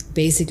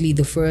basically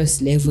the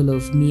first level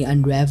of me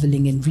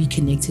unraveling and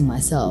reconnecting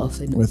myself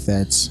and with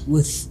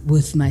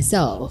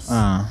myself.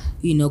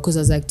 Because I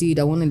was like, dude,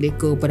 I want to let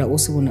go, but I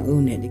also want to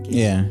own it again.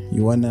 Yeah,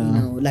 you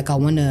wanna, I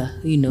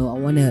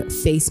want to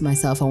face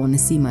myself, I want to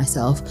see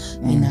myself,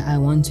 and I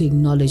want to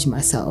acknowledge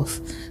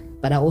myself.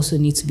 But I also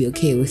need to be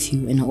okay with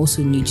you, and I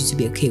also need you to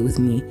be okay with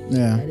me.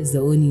 Yeah, that is the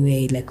only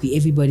way. Like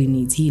everybody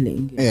needs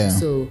healing. Yeah.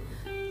 So,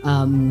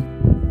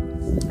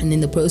 and then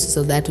the process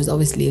of that was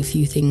obviously a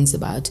few things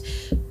about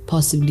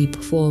possibly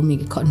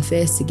performing a cotton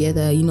fest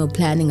together.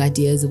 Planning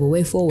ideas of a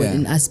way forward,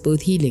 and us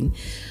both healing.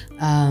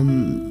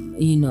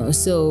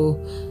 So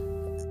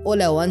all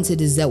I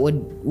wanted is that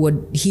what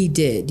he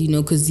did,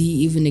 because he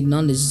even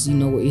acknowledged,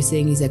 what you're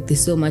saying. He's like,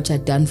 there's so much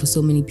I've done for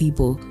so many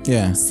people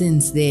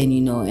since then,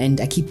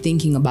 and I keep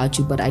thinking about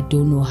you, but I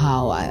don't know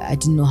how. I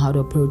didn't know how to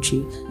approach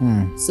you.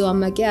 So I'm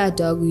like, yeah,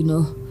 dog,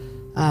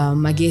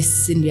 I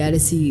guess in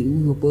reality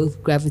we were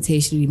both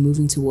gravitationally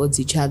moving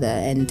towards each other,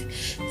 and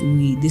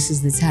this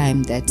is the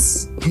time that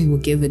we were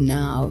given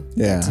now.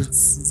 Yeah,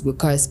 we're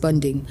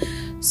corresponding.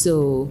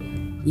 So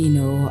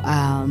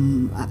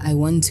I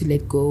want to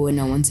let go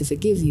and I want to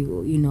forgive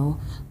you,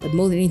 but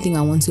more than anything,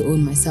 I want to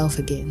own myself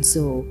again.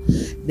 So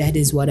that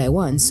is what I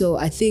want. So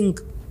I think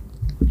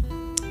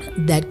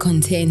that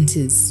content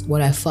is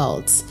what I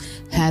felt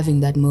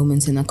having that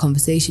moment in a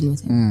conversation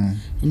with him,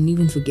 and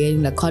even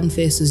forgetting that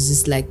Confess was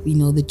just like,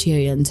 the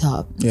cherry on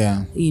top.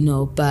 Yeah.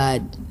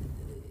 But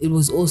it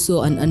was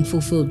also an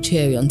unfulfilled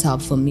cherry on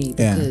top for me,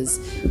 because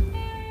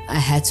I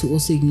had to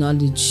also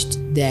acknowledge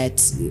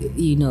that,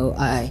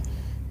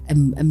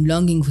 I'm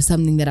longing for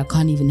something that I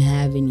can't even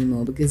have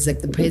anymore, because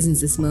like the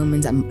presence this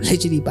moment, I'm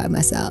literally by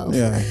myself.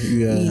 Yeah.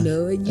 And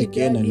you're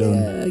again not alone.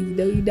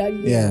 Here, you're not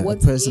here. Yeah, the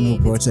person who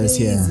brought us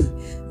here.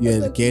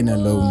 You're again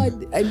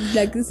alone. I'm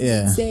like, this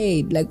is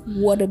insane. Like,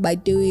 what am I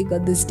doing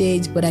on the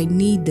stage? But I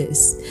need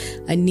this.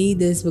 I need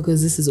this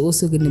because this is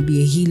also going to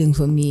be a healing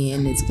for me,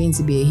 and it's going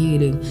to be a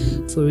healing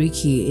for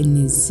Ricky in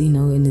his, in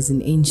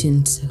an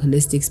ancient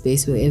holistic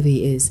space wherever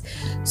he is.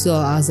 So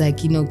I was like,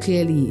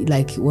 clearly,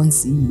 like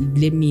once he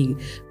let me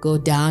go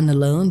down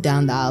alone,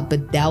 down the aisle,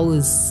 but that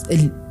was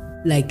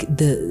like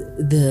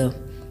the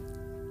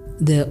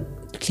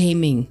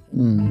claiming,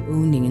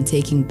 owning and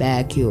taking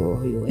back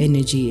your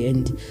energy,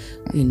 and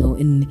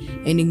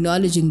and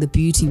acknowledging the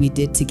beauty we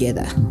did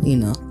together,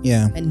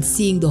 and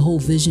seeing the whole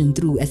vision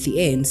through at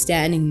the end,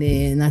 standing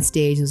there on that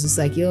stage. It was just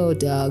like, yo,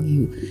 dog,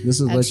 this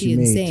is what you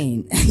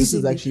insane. Made. This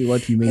is actually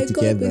what we made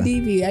together. I can't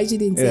believe you,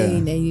 actually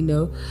insane.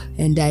 And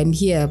and I'm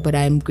here, but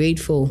I'm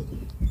grateful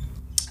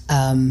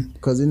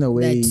Because in a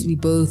way, that we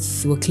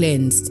both were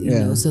cleansed, you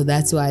know. So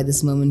that's why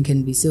this moment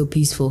can be so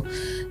peaceful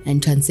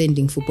and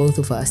transcending for both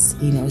of us,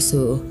 you know.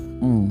 So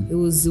it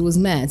was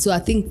mad. So I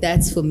think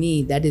that's, for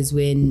me, that is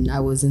when I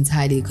was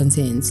entirely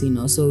content, you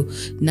know. So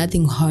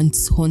nothing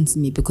haunts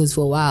me, because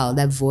for a while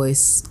that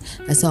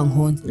song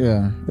haunted me.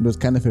 Yeah, it was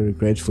kind of a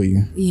regret for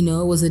you. You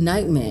know, it was a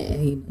nightmare.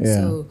 You know?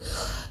 So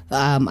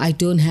I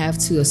don't have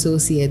to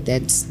associate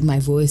that my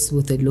voice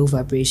with a low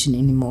vibration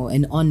anymore,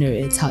 and honor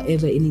it.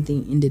 However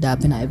anything ended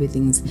up and how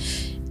everything's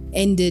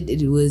ended,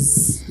 it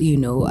was, you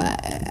know,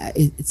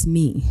 it's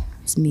me.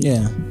 It's me.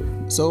 Yeah.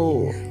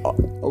 So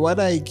what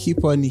I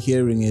keep on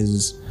hearing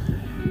is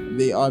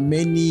there are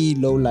many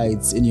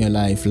lowlights in your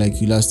life.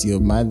 Like, you lost your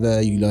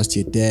mother, you lost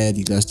your dad,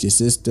 you lost your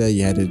sister,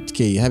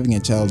 having a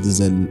child is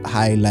a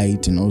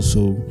highlight, and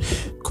also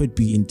could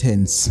be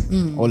intense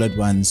all at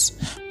once,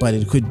 but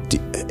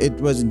it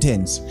was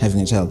intense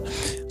having a child.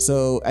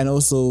 So, and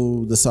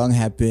also the song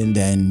happened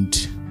and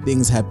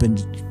things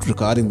happened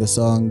regarding the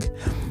song.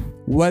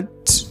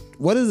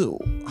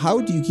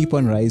 How do you keep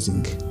on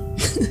rising?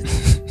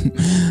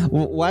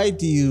 Why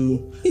do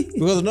you?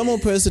 Because a normal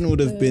person would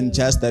have been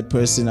just that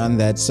person on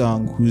that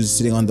song who's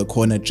sitting on the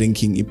corner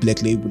drinking a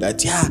black label that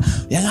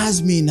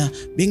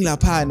being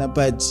lapana.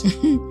 But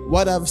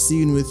what I've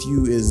seen with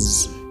you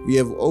is you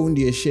have owned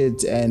your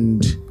shit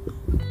and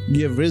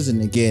you have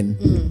risen again.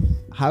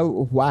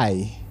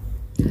 Why?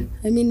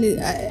 I mean,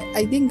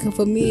 I think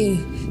for me,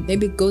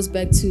 maybe it goes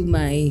back to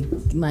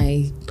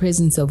my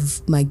presence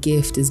of my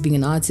gift as being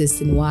an artist,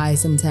 and why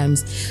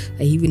sometimes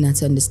I even have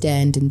to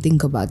understand and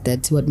think about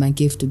that, what my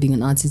gift of being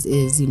an artist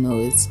is. You know,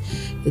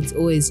 it's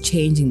always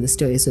changing the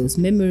story. So it's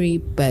memory,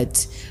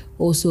 but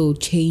also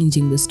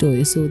changing the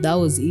story. So that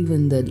was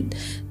even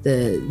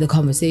the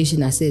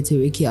conversation I said to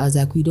Ricky. I was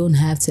like, we don't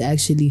have to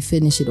actually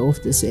finish it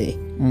off this way.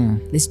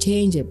 Let's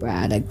change it,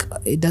 Brad. Like,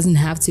 it doesn't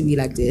have to be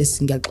like this.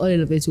 And like, all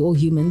of it, we're all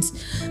humans.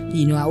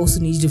 You know, I also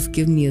need you to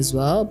forgive me as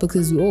well,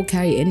 because we all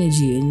carry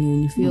energy, and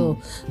when you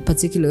feel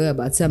particular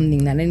about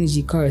something, that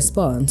energy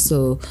corresponds.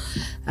 So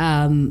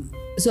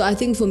I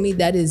think for me,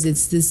 that is,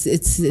 it's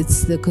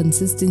the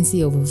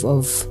consistency of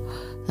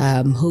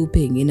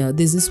hoping. You know,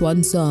 there's this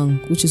one song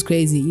which is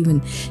crazy,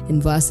 even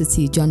in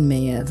Varsity, John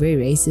Mayer, very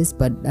racist,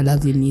 but I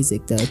love your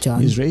music though,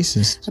 John. He's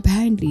racist.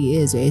 Apparently he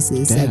is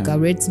racist. Damn. Like, I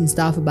read some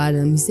stuff about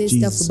him. He says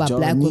stuff about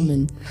Johnny, black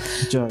women.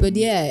 But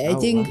I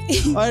think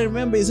I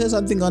remember he said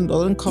something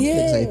on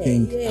Complex, I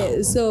think.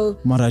 So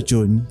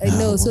Marajoni. I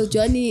know. So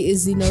Johnny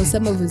is, you know,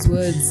 some of his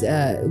words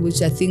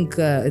which I think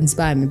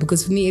inspire me,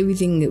 because for me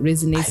everything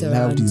resonates around.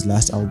 I loved his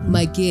last album.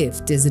 My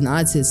gift as an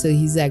artist. So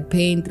he's like,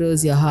 pain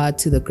throws your heart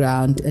to the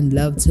ground and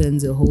love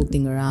turns the whole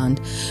thing around.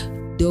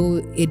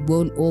 Though it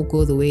won't all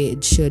go the way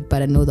it should,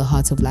 but I know the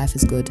heart of life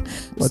is good.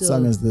 What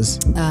song is this?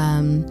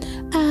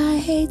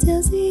 I hate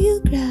to see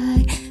you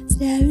cry,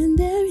 staring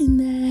there in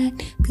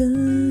that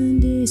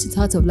condition. It's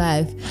Heart of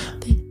Life.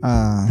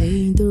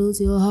 Pain throws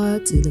your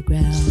heart to the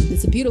ground.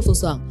 It's a beautiful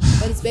song,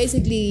 but it's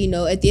basically, you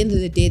know, at the end of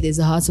the day, there's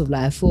a heart of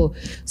life. For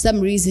some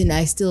reason,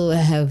 I still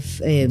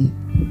have a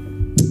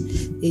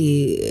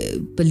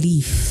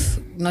belief.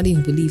 Not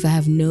even belief. I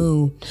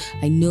know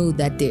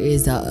that there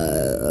is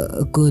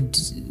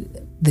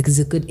there's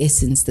a good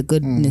essence, the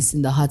goodness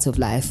in the heart of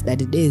life,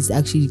 that it is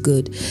actually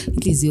good.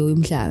 It is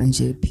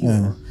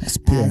pure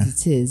as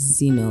it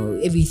is, you know,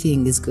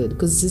 everything is good,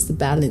 because it's just the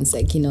balance.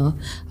 Like, you know,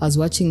 I was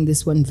watching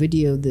this one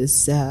video,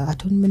 I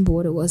don't remember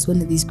what it was,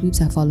 one of these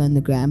groups I follow on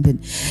the gram,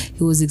 but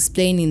he was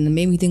explaining, it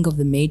made me think of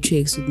the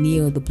Matrix with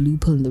Neo, the blue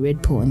pill and the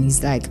red pill, and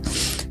he's like,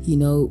 you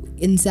know,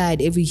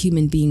 inside every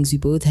human beings, we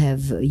both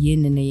have a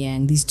yin and a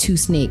yang, these two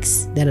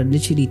snakes that are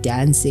literally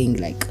dancing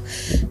like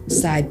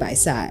side by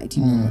side,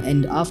 you know,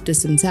 and after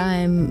some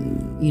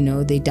time, you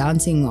know, they're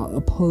dancing or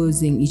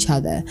opposing each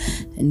other,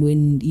 and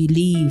when you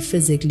leave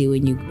physically,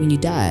 when you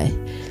die,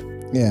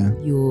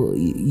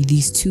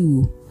 these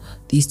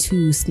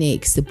two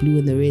snakes, the blue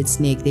and the red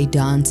snake, they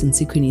dance in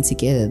synchrony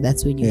together.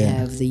 That's when you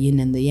have the yin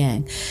and the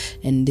yang,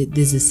 and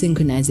there's a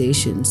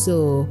synchronization.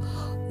 So,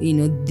 you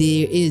know,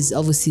 there is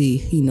obviously,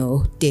 you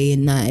know, day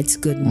and night,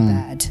 good and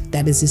bad.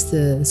 That is just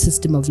the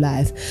system of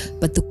life.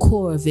 But the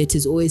core of it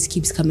always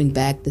keeps coming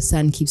back. The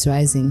sun keeps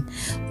rising,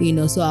 you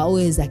know. So I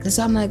always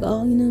so I'm like,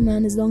 oh, you know,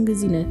 man, as long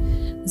as, you know,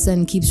 the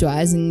sun keeps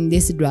rising,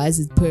 this it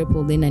rises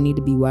purple, then I need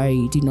to be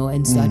worried, you know,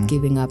 and start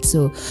giving up.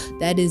 So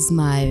that is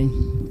my,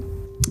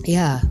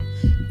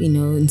 you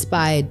know,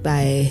 inspired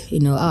by, you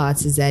know,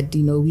 art, is that,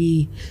 you know,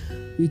 we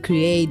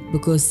create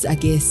because I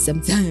guess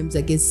sometimes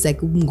it's like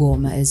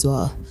umngoma as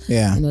well.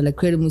 Yeah. You know, like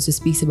Credo Musa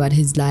speaks about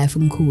his life,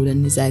 cool,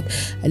 and he's like,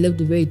 I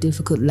lived a very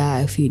difficult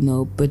life, you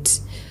know, but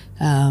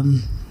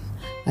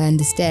I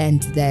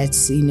understand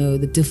that, you know,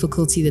 the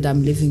difficulty that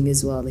I'm living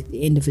as well, at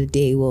the end of the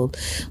day, will,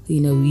 you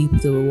know, reap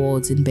the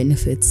rewards and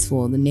benefits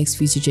for the next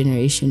future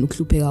generation.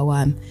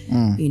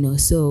 You know,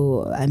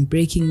 so I'm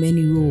breaking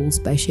many rules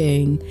by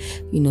sharing,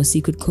 you know,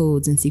 secret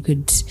codes and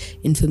secret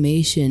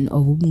information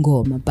of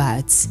Umngoma,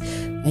 but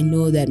I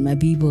know that my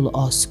people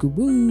are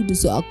screwed,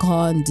 so I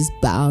can't just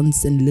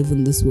bounce and live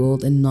in this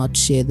world and not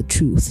share the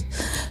truth.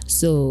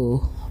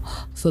 So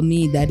for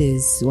me, that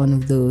is one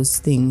of those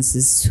things,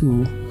 is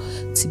to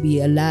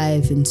be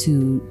alive and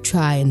to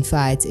try and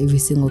fight every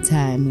single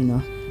time, you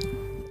know,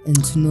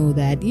 and to know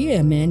that,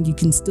 yeah, man, you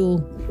can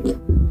still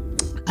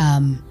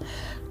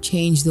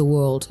change the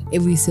world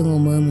every single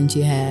moment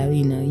you have,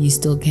 you know, you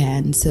still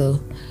can. So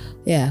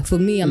yeah, for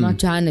me, I'm not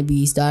trying to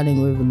be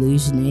starting a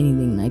revolution or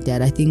anything like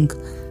that. I think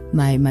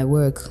my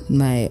work,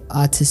 my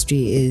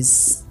artistry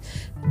is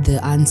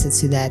the answer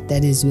to that.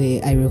 That is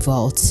where I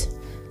revolt.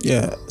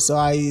 Yeah, so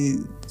I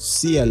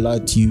see a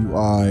lot you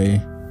are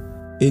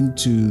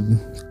into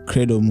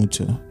Credo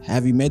Mucho.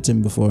 Have you met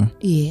him before?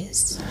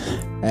 Yes.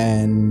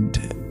 And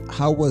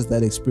how was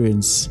that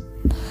experience?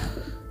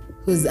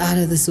 It was out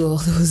of this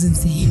world. It was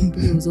insane. But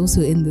it was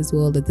also in this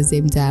world at the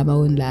same time. I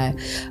wouldn't lie.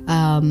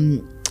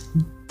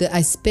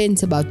 I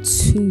spent about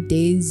 2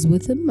 days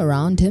with him,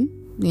 around him.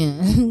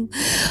 Yeah,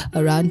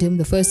 around him.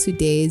 The first 2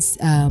 days,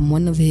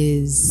 one of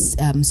his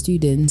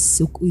students,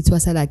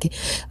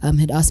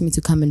 had asked me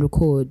to come and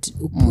record.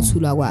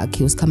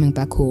 He was coming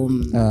back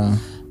home,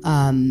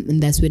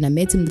 and that's when I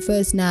met him the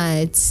first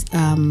night.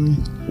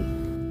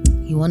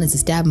 He wanted to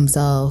stab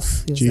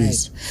himself. He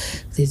was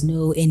like, there's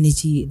no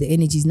energy. The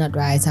energy's not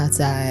right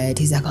outside.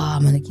 He's like, oh,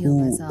 I'm going to kill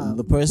myself.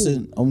 The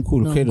person,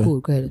 cool.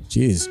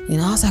 Jeez. You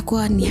know, I was like,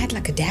 what? And he had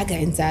like a dagger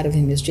inside of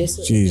him. He was dressed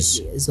so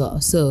energy as well.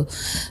 So,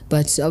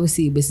 but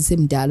obviously, it was the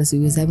same Dallas. So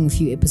he was having a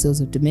few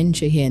episodes of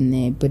dementia here and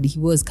there, but he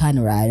was kind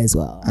of right as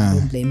well. I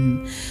don't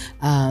blame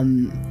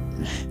him.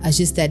 It's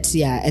just that,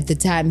 yeah, at the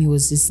time, he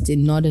was just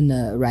not in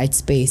the right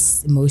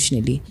space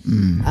emotionally.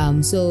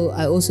 So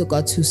I also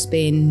got to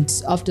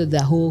spend, after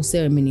the whole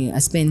ceremony, I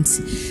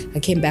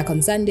came back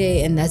on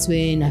Sunday, and that's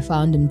when I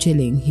found him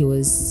chilling. He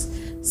was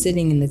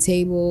sitting on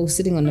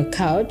the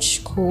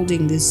couch,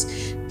 holding this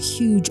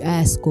huge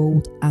ass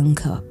gold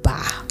anchor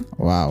bar.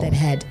 Wow. That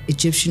had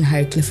Egyptian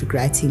hieroglyphic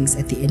writings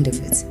at the end of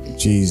it.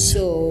 Jeez.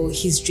 So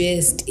he's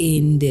dressed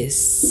in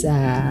this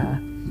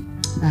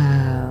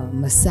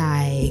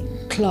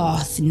Maasai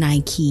cloth,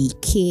 Nike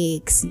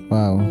kicks.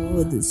 Wow.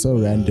 So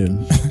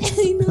random.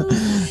 I know.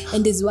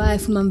 And his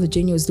wife, Mom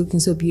Virginia, was looking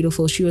so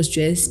beautiful. She was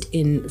dressed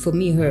in, for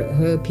me,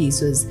 her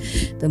piece was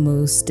the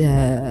most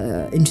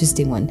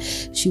interesting one.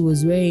 She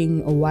was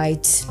wearing a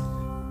white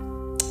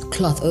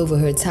cloth over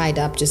her, tied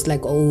up just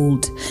like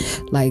old,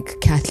 like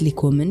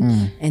Catholic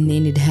woman. And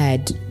then it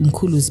had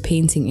Mkulu's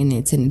painting in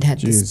it, and it had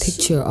this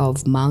picture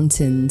of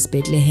mountains,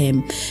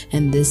 Bethlehem,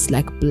 and this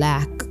like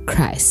black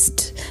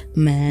Christ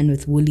man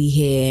with woolly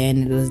hair,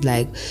 and it was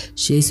like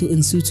Jesu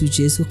Nsutu,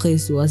 Jesu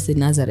Christ was in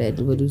Nazareth,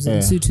 but it was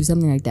Nsutu,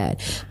 something like that.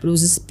 But it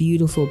was this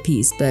beautiful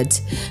piece.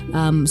 But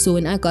so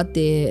when I got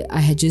there,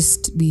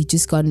 we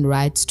just gotten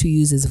rights to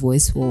use his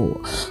voice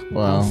for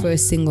our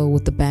first single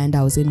with the band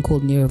I was in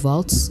called Near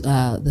Revolt.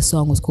 The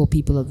song was called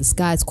People of the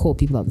Sky. It's called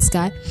People of the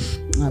Sky.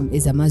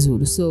 Is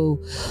Amazulu.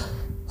 So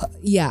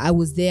yeah, I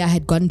was there. I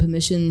had gotten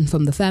permission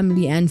from the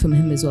family and from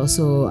him as well.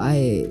 So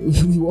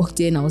we walked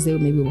in. I was there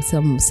maybe with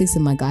some 6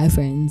 of my guy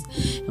friends,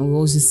 and we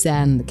all just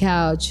sat on the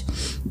couch.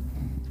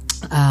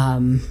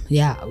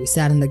 We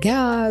sat on the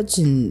couch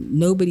and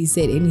nobody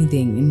said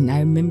anything. And I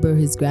remember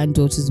his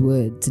granddaughter's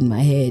words in my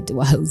head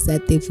while I was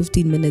sat there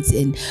 15 minutes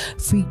and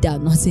freaked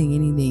out, not saying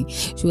anything.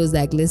 She was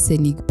like,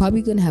 listen, you're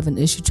probably gonna have an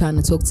issue trying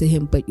to talk to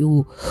him, but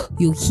you'll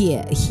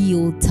hear.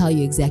 He'll tell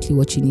you exactly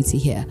what you need to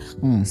hear.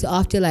 So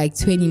after like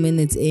 20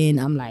 minutes in,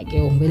 I'm like,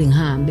 yo, I'm feeling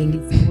high. I'm being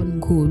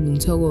cool. I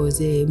just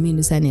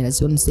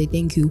want to say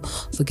thank you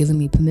for giving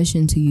me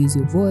permission to use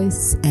your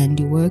voice and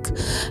your work.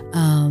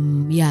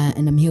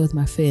 And I'm here with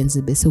my friends.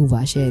 Okay.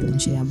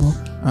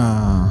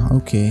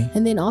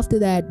 And then after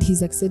that,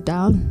 he's like, sit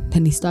down,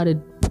 and we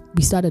started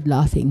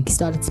laughing. He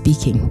started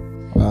speaking.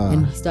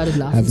 And he started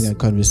laughing. Having a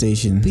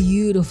conversation.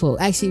 Beautiful.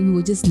 Actually, we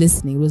were just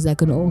listening. It was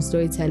like an old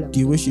storyteller. Do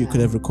you wish you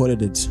could have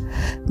recorded it?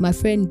 My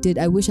friend did.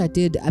 I wish I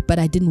did, but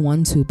I didn't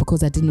want to,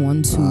 because I didn't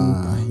want to.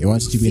 You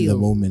wanted to be in the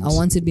moment. I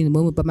wanted to be in the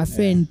moment. But my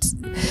friend,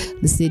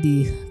 the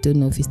city, don't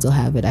know if he still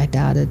have it. I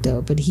doubt it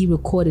though. But he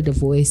recorded a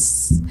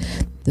voice,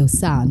 the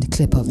sound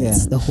clip of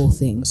it, the whole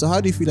thing. So how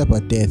do you feel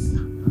about death?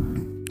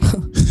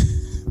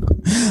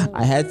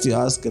 I had to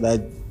ask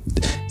that.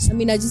 I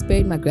mean, I just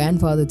buried my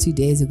grandfather 2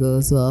 days ago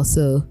as well,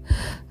 so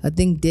I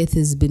think death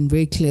has been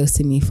very close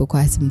to me for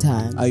quite some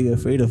time. Are you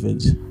afraid of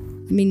it?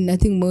 I mean, I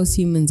think most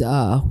humans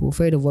are. We're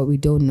afraid of what we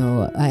don't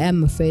know. I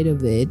am afraid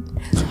of it.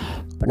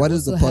 But what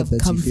is the part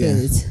that you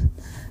fear?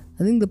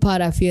 I think the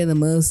part I fear the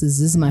most is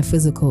just my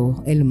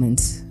physical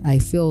element. I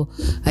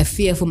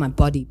fear for my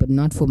body, but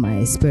not for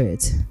my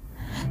spirit.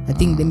 I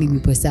think, let me be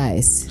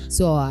precise.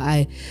 So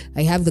I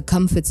have the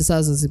comforts, as I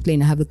was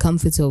explaining, I have the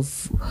comforts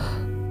of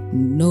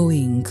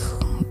knowing,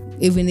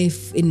 even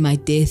if in my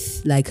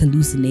death, like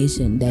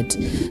hallucination, that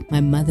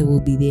my mother will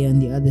be there on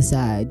the other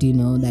side, you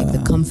know, like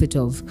the comfort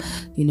of,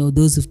 you know,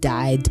 those who've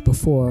died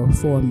for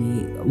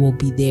me will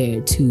be there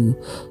to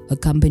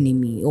accompany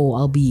me, or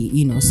I'll be,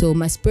 you know. So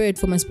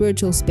for my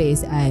spiritual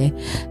space, I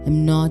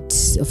am not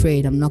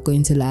afraid. I'm not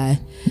going to lie.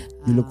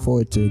 You look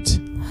forward to it?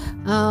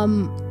 I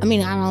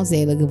mean, I don't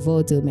say looking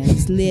forward to it, man.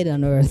 It's lit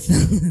on earth.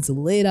 It's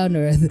lit on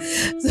earth.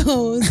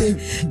 So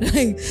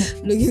like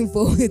looking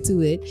forward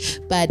to it.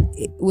 But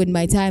when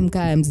my time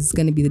comes, it's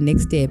gonna be the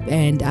next step,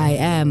 and I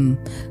am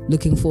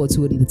looking forward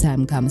to it when the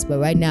time comes. But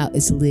right now,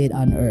 it's lit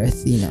on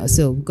earth, you know.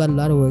 So we've got a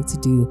lot of work to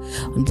do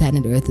on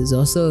planet Earth as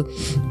well. So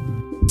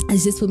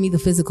it's just for me the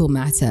physical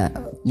matter.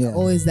 Yeah.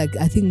 Always like,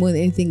 I think more than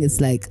anything, it's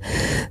like,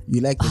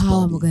 you like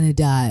how am I gonna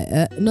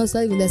die? No, it's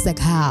not even that's like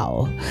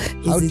how.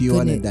 How do you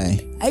want to die?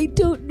 I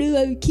don't know.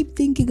 I keep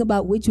thinking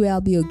about which way I'll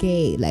be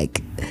okay.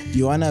 Like, do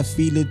you wanna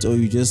feel it, or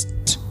you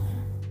just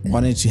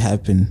want it to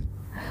happen?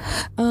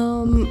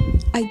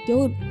 I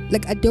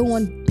don't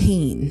want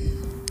pain.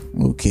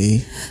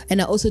 Okay.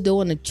 And I also don't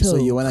want to choke. So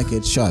you wanna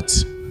get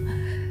shot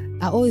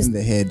I always in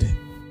the head?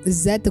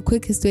 Is that the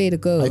quickest way to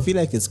go? I feel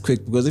like it's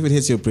quick, because if it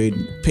hits your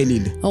brain,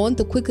 pelid. I want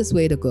the quickest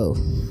way to go,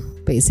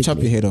 basically.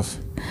 Chop your head off.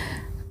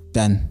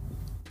 Done.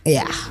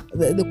 Yeah,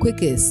 the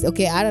quickest.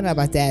 Okay, I don't know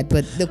about that,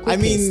 but the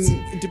quickest. I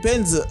mean, it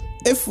depends.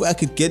 If I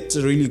could get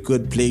a really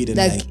good blade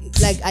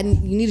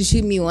and you need to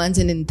shoot me once,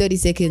 and in 30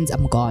 seconds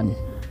I'm gone.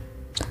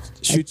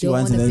 Shoot you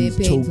once and then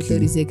choke for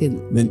 30 you.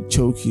 seconds. Then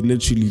choke you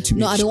literally to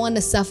No, I don't want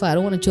to suffer. I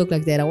don't want to choke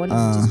like that. I want to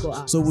just go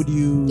out. So would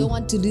you? Don't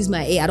want to lose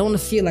my air. I don't want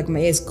to feel like my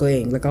air is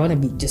going. Like I want to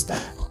be just.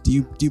 Do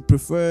you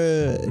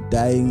prefer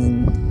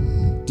dying?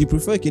 Do you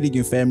prefer getting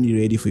your family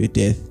ready for your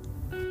death,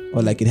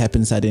 or like it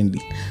happens suddenly?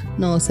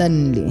 No,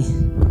 suddenly.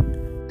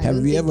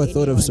 Have you ever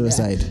thought of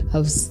suicide?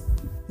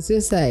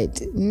 Suicide?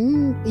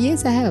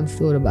 Yes, I have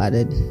thought about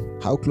it.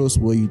 How close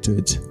were you to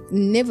it?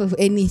 Never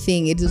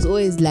anything. It was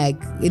always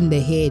like in the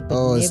head.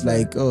 Oh, it's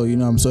like,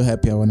 I'm so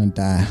happy I want to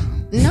die.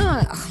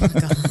 No, oh my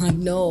God,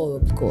 no,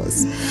 of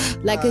course.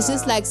 Like it's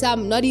just like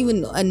not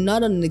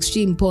on an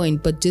extreme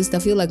point, but just I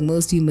feel like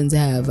most humans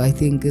have. I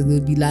think it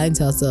would be lying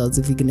to ourselves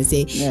if we're gonna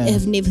say,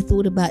 I've never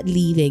thought about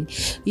leaving.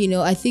 You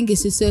know, I think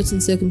it's just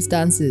certain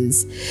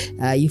circumstances.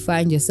 You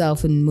find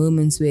yourself in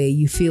moments where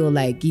you feel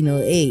like,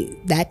 hey,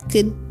 that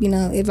could,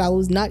 if I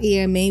was not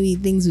here, maybe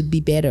things would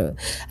be better.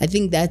 I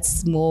think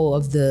that's more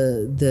of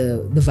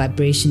the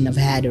vibration I've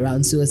had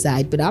around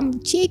suicide. But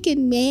I'm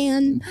chicken,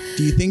 man.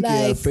 Do you think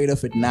you're afraid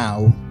of it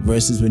now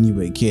versus when you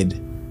were a kid?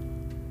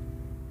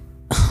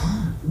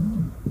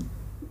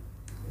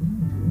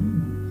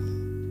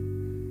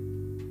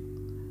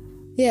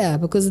 Yeah,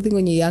 because I think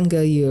when you're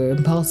younger, you're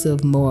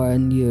impulsive more,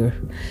 and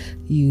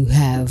you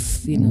have,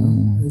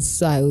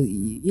 so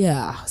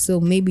yeah. So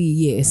maybe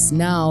yes.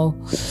 Now,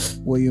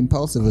 were you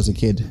impulsive as a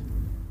kid?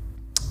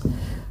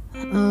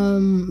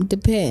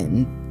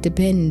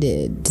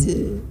 Depended.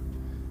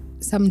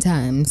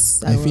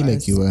 Sometimes I feel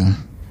like you were.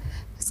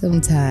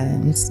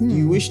 Sometimes. Do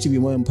you wish to be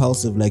more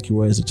impulsive like you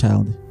were as a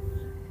child?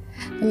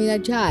 I mean, I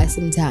try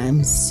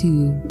sometimes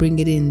to bring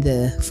it in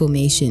the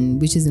formation,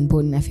 which is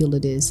important. I feel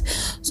it is.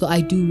 So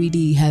I do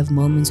really have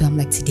moments where I'm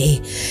like,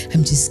 today,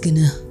 I'm just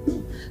gonna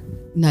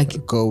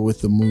go with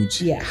the mood.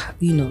 Yeah,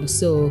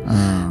 so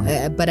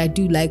but I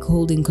do like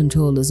holding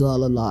control as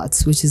well a lot,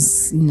 which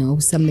is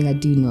something I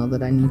do know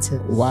that I need to.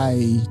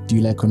 Why do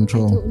you like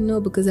control? I don't know,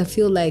 because I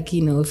feel like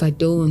if I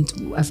don't,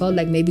 I felt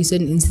like maybe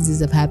certain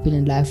instances have happened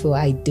in life where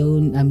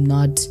I'm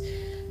not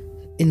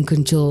in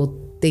control,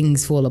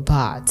 things fall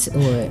apart,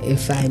 or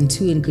if I'm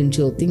too in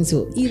control, things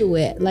will either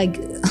way, like,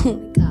 oh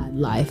my God,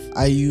 life.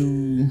 Are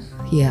you?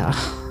 Yeah.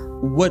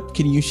 What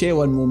can you share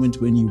one moment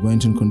when you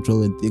weren't in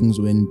control and things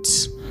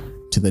went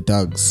to the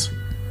dogs?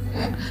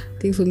 I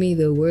think for me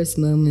the worst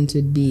moment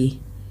would be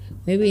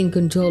maybe in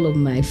control of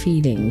my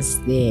feelings.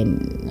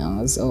 Then I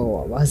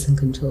was in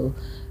control.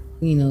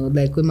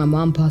 Like when my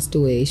mom passed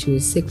away, she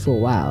was sick for a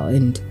while,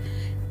 and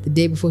the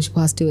day before she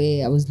passed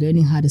away, I was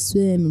learning how to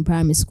swim in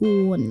primary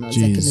school, and I was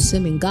like in the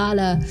swimming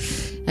gala,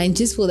 and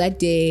just for that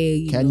day,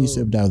 you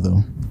swim now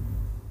though?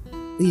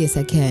 Yes,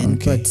 I can.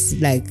 Okay.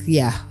 But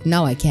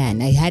now I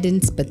can. I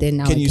hadn't, but then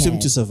now can you swim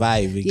to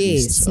survive?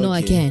 Yes, no,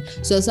 I can.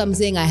 So I'm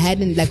saying I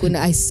hadn't, like when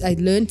I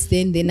learned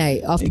then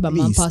after my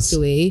mom passed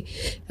away,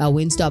 I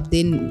went stop.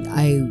 Then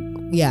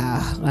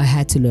I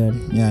had to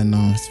learn. Yeah,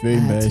 no, it's very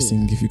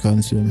embarrassing if you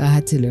can't swim. I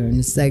had to learn.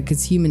 It's like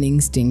it's human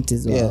instinct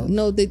as well. Yeah.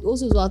 No,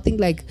 I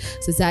think like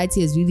society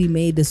has really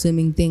made the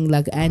swimming thing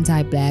like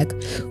anti-black,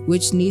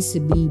 which needs to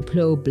be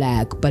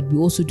pro-black, but we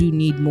also do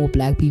need more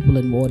black people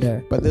in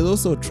water. But there's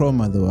also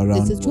trauma though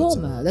around. It's a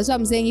trauma. Water. That's what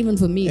I'm saying. Even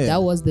for me,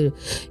 that was the,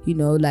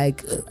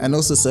 and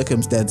also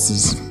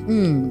circumstances.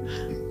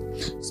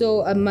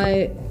 So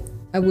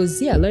I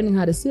was learning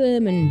how to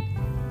swim, and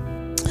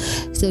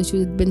so she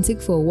had been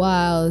sick for a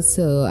while.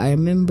 So I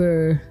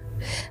remember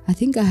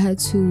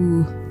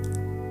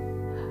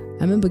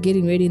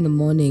getting ready in the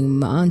morning.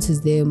 My aunt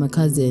is there, my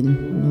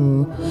cousin.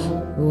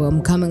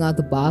 I'm coming out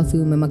the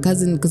bathroom, and my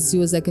cousin, because she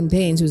was like in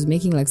pain, she was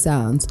making like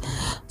sounds.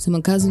 So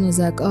my cousin was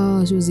like,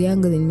 she was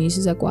younger than me.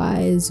 She's like,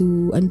 why is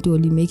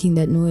Antoli making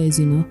that noise,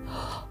 And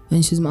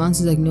my aunt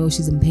was like, no,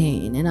 she's in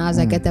pain. And I was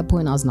like, at that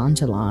point, I was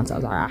nonchalant. I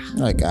was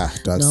like,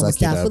 dog,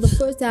 suck it up. For the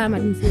first time, I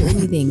didn't feel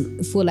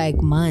anything for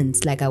like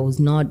months. Like I was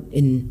not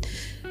in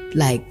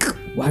like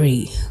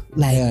worry.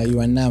 Like, you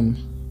were numb.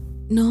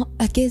 No,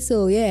 I guess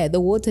so. Yeah, the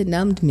water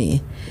numbed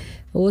me.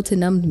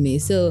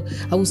 So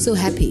I was so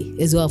happy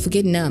as well.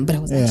 Forget numb, but I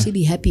was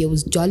actually happy. I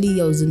was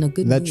jolly. I was in a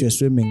good mood. That you're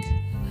swimming.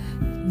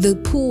 The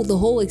pool, the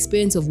whole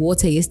experience of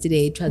water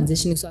yesterday,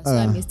 transitioning. So I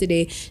swam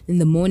yesterday in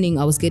the morning.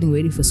 I was getting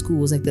ready for school.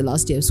 It was like the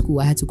last day of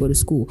school. I had to go to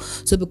school.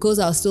 So because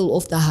I was still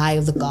off the high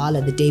of the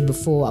gala the day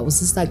before, I was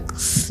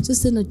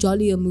just in a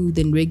jollier mood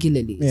than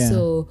regularly. Yeah.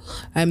 So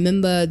I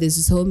remember there's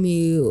this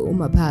homie,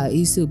 Umapa, he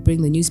used to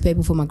bring the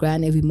newspaper for my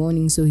gran every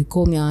morning. So he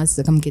called me out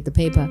to come get the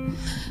paper.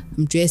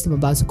 I'm dressed, I'm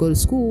about to go to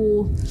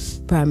school,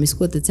 primary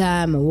school at the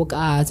time. I walk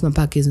out, my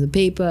pockets in the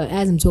paper.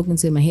 As I'm talking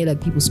to him, I hear like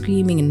people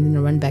screaming, and then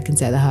I run back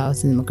inside the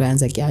house, and my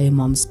gran's like, yeah, your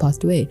mom's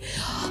passed away.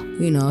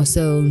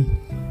 So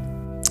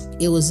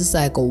it was just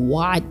like,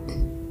 what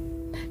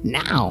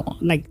now?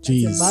 Like,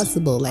 Jeez, it's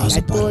impossible. Like,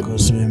 I thought, go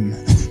swim.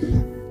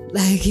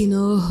 like,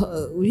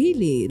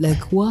 really, like,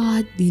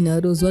 what?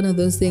 It was one of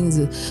those things.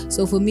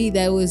 So for me,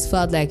 that always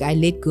felt like I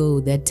let go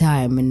that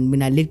time. And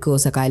when I let go,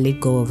 it's like I let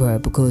go of her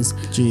because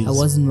Jeez. I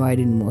wasn't right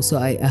anymore. So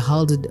I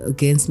held it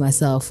against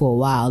myself for a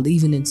while,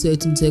 even in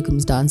certain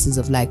circumstances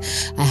of like,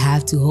 I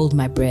have to hold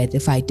my breath.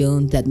 If I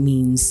don't, that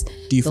means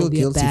Do you there'll feel be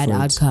a guilty bad for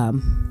it?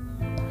 outcome.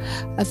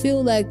 I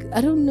feel like, I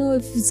don't know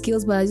if it's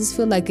guilt, but I just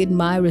feel like in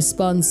my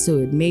response to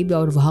it, maybe I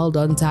would have held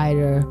on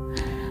tighter,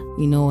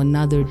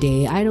 another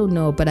day. I don't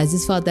know, but I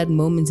just felt that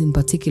moment in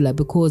particular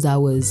because I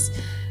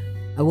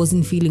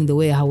wasn't feeling the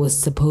way I was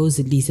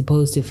supposedly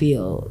supposed to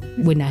feel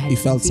when I had You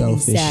been felt feeling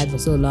selfish. sad for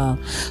so long.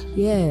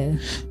 Yeah.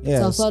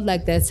 Yes. So I felt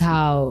like that's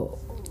how.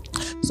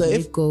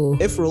 So go.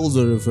 if roles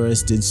are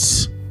reversed,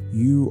 it's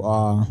you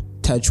are,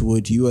 touch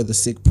wood, you are the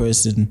sick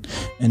person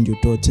and your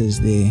daughter's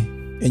there,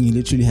 and you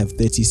literally have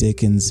 30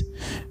 seconds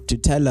to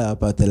tell her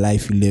about the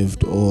life you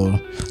lived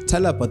or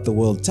tell her about the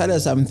world. Tell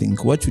her something.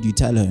 What would you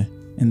tell her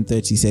in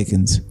 30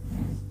 seconds?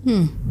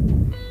 Oh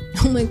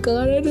my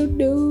God, I don't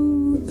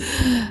know.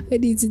 I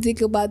need to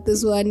think about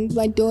this one.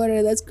 My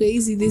daughter, that's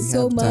crazy. There's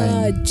so have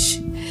time. much.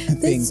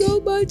 There's so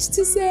much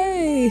to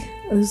say.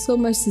 There's so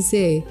much to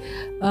say.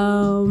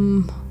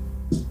 Damn.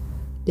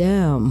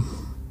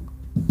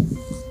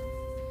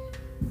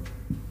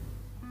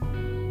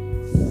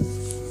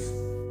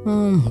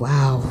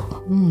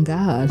 Wow. Oh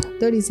God.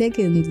 30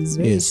 seconds is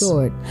very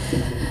short.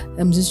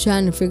 I'm just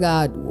trying to figure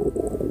out,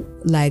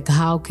 like,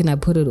 how can I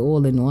put it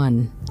all in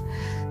one?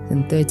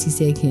 In 30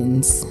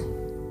 seconds.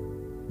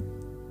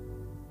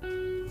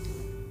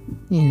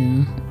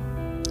 You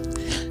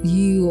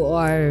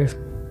are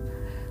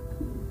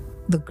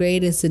the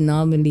greatest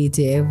anomaly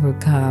to ever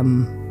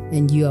come,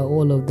 and you are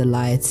all of the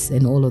lights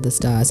and all of the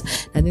stars.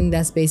 I think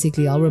that's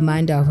basically, I'll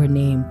remind her of her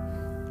name.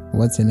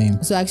 What's her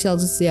name? So actually, I'll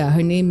just say her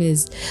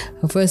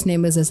first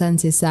name is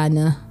Asante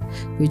Sana,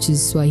 which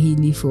is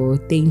Swahili for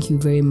thank you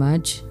very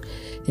much.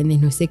 And then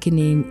her second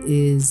name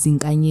is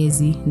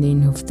Zinkanyezi. And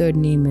then her third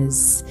name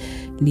is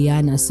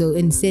Liana. So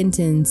in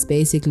sentence,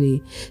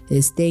 basically,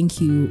 is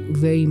thank you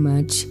very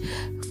much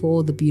for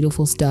all the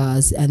beautiful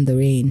stars and the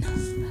rain.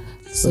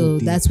 So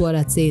that's what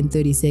I'd say in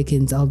 30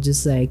 seconds. I'll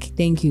just like,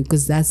 thank you,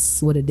 because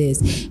that's what it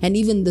is. And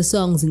even the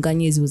song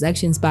Zinkanyezi was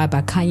actually inspired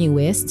by Kanye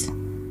West.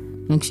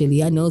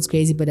 Actually, I know it's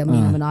crazy, but I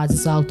mean, I'm an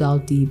artist, so I'll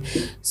delve deep.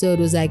 So it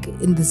was like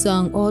in the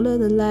song, all of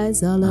the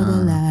lights, all of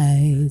the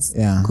lights.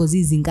 Yeah. Because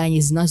these Zinkanyezi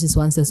is not just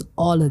one, says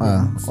all of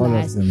them. All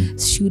of them.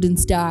 Shooting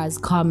stars,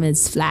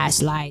 comets,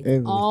 flashlight,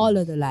 Everything. all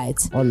of the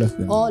lights. All of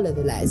them. All of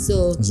the lights.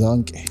 So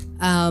Zonke.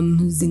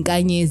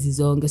 Zinkanyezi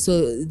zonke.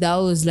 So that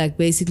was like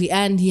basically,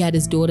 and he had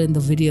his daughter in the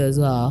video as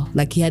well.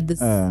 Like he had this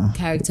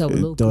character of a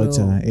little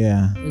Daughter, girl.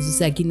 yeah. It was just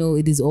like,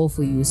 it is all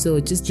for you. So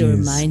just a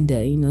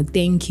reminder,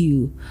 thank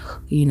you,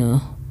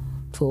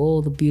 for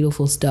all the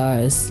beautiful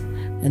stars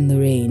and the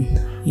rain,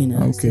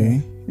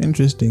 Okay,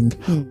 interesting.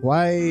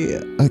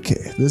 Why?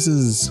 Okay, this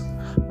is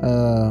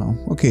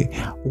okay.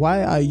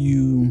 Why are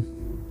you?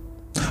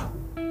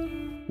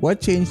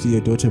 What change did your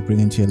daughter bring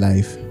into your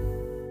life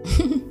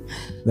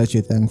that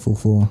you're thankful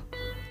for?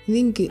 I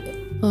think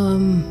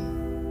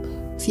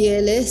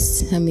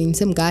fearless. I mean,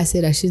 some guy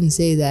said I shouldn't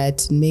say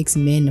that. It makes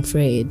men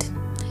afraid.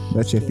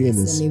 That you're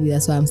fearless. So maybe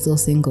that's why I'm still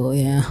single.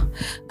 Yeah.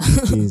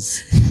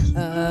 Jeez.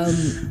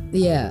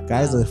 Yeah.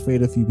 Guys are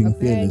afraid of you being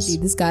Apparently, fearless.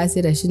 this guy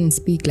said I shouldn't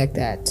speak like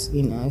that.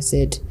 I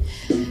said,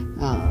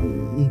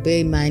 bear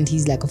in mind,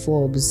 he's like a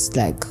Forbes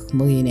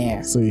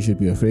millionaire. So you should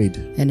be afraid.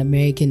 An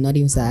American, not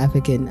even South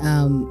African.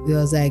 It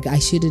was like I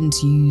shouldn't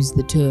use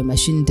the term. I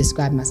shouldn't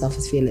describe myself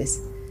as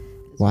fearless.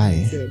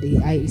 Why?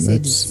 I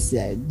said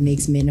it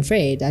makes men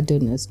afraid. I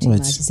don't know. It's too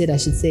much. He said I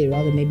should say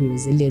rather maybe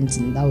resilient,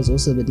 and that was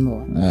also a bit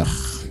more.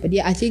 But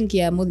yeah, I think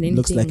more than anything.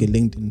 Looks like a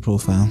LinkedIn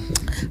profile.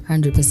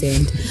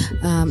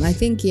 100%. I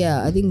think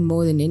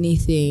more than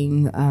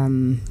anything,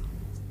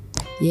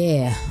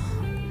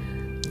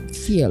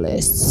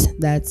 fearless.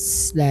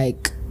 That's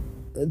like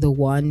the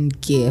one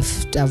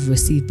gift I've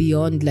received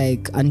beyond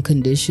like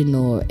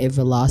unconditional,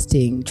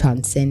 everlasting,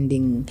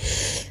 transcending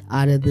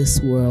out of this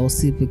world,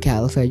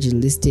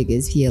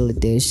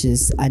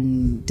 supercalifragilisticexpialidocious,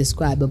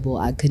 undescribable,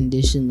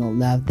 unconditional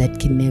love that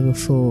can never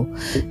fool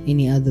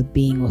any other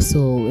being or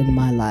soul in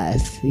my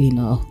life. You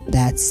know,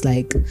 that's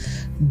like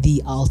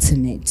the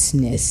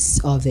ultimateness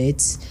of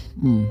it.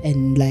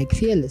 And like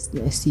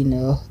fearlessness, you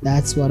know,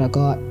 that's what I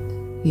got,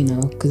 you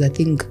know, because I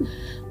think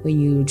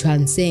when you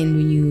transcend,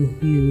 when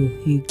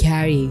you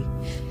carry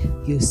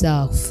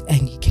yourself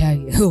and you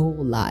carry your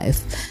whole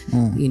life,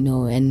 you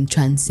know, and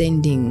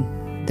transcending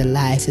the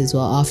life as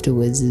well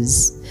afterwards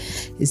is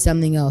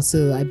something else.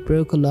 So I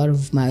broke a lot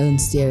of my own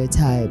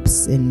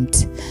stereotypes, and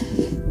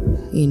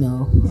you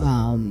know,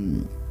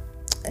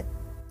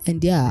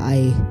 and yeah,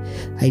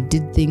 I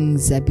did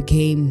things. I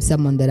became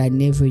someone that I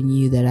never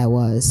knew that I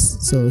was.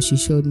 So she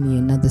showed me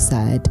another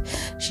side.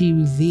 She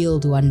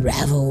revealed or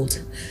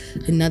unraveled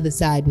another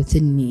side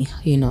within me,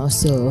 you know.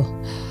 So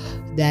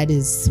that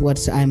is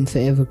what I'm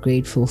forever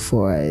grateful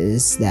for,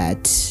 is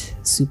that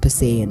Super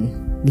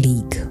Saiyan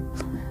League.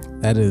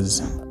 That is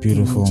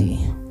beautiful.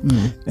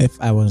 If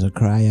I was a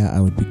crier,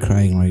 I would be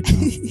crying right now.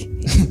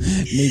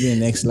 Maybe in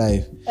the next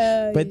life.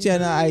 But yeah,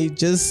 no,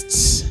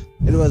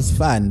 it was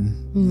fun.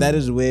 That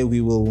is where we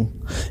will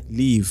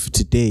leave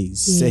today's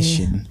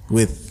session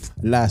with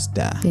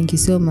uLasta. Thank you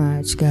so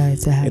much,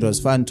 guys. It was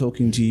fun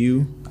talking to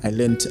you. I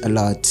learned a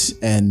lot,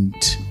 and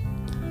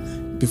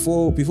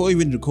before we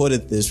even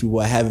recorded this, we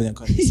were having a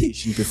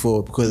conversation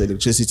before, because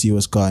electricity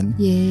was gone.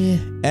 Yeah.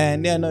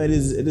 And yeah, no, it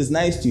is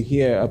nice to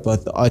hear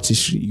about the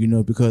artistry, you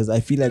know, because I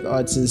feel like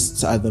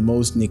artists are the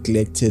most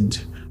neglected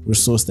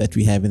resource that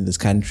we have in this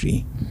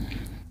country.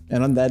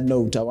 And on that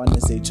note, I want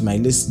to say to my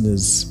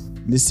listeners,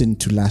 listen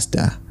to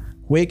uLasta.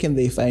 Where can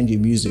they find your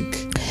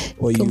music?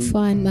 You can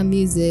find my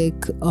music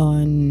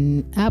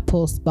on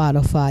Apple,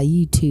 Spotify,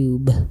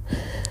 YouTube.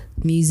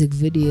 Music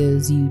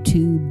videos,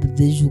 YouTube, the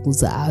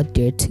visuals are out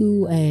there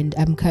too, and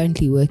I'm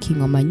currently working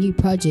on my new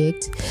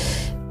project.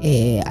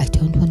 I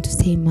don't want to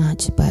say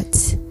much,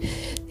 but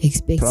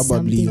expect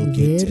probably something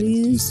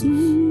very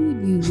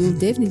soon. You will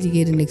definitely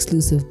get an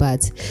exclusive,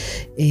 but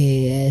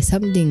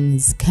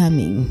something's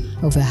coming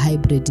of a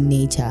hybrid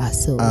nature.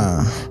 So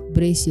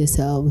brace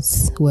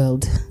yourselves,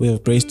 world. We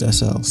have braced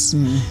ourselves,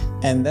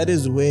 and that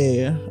is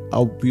where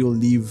we'll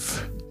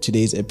leave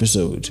today's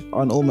episode.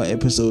 On all my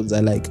episodes,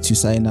 I like to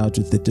sign out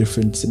with a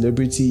different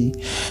celebrity,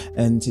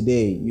 and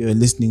today you're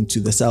listening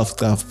to the Self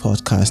Graph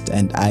podcast,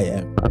 and I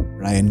am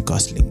Ryan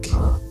Gosling.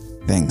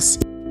 Thanks.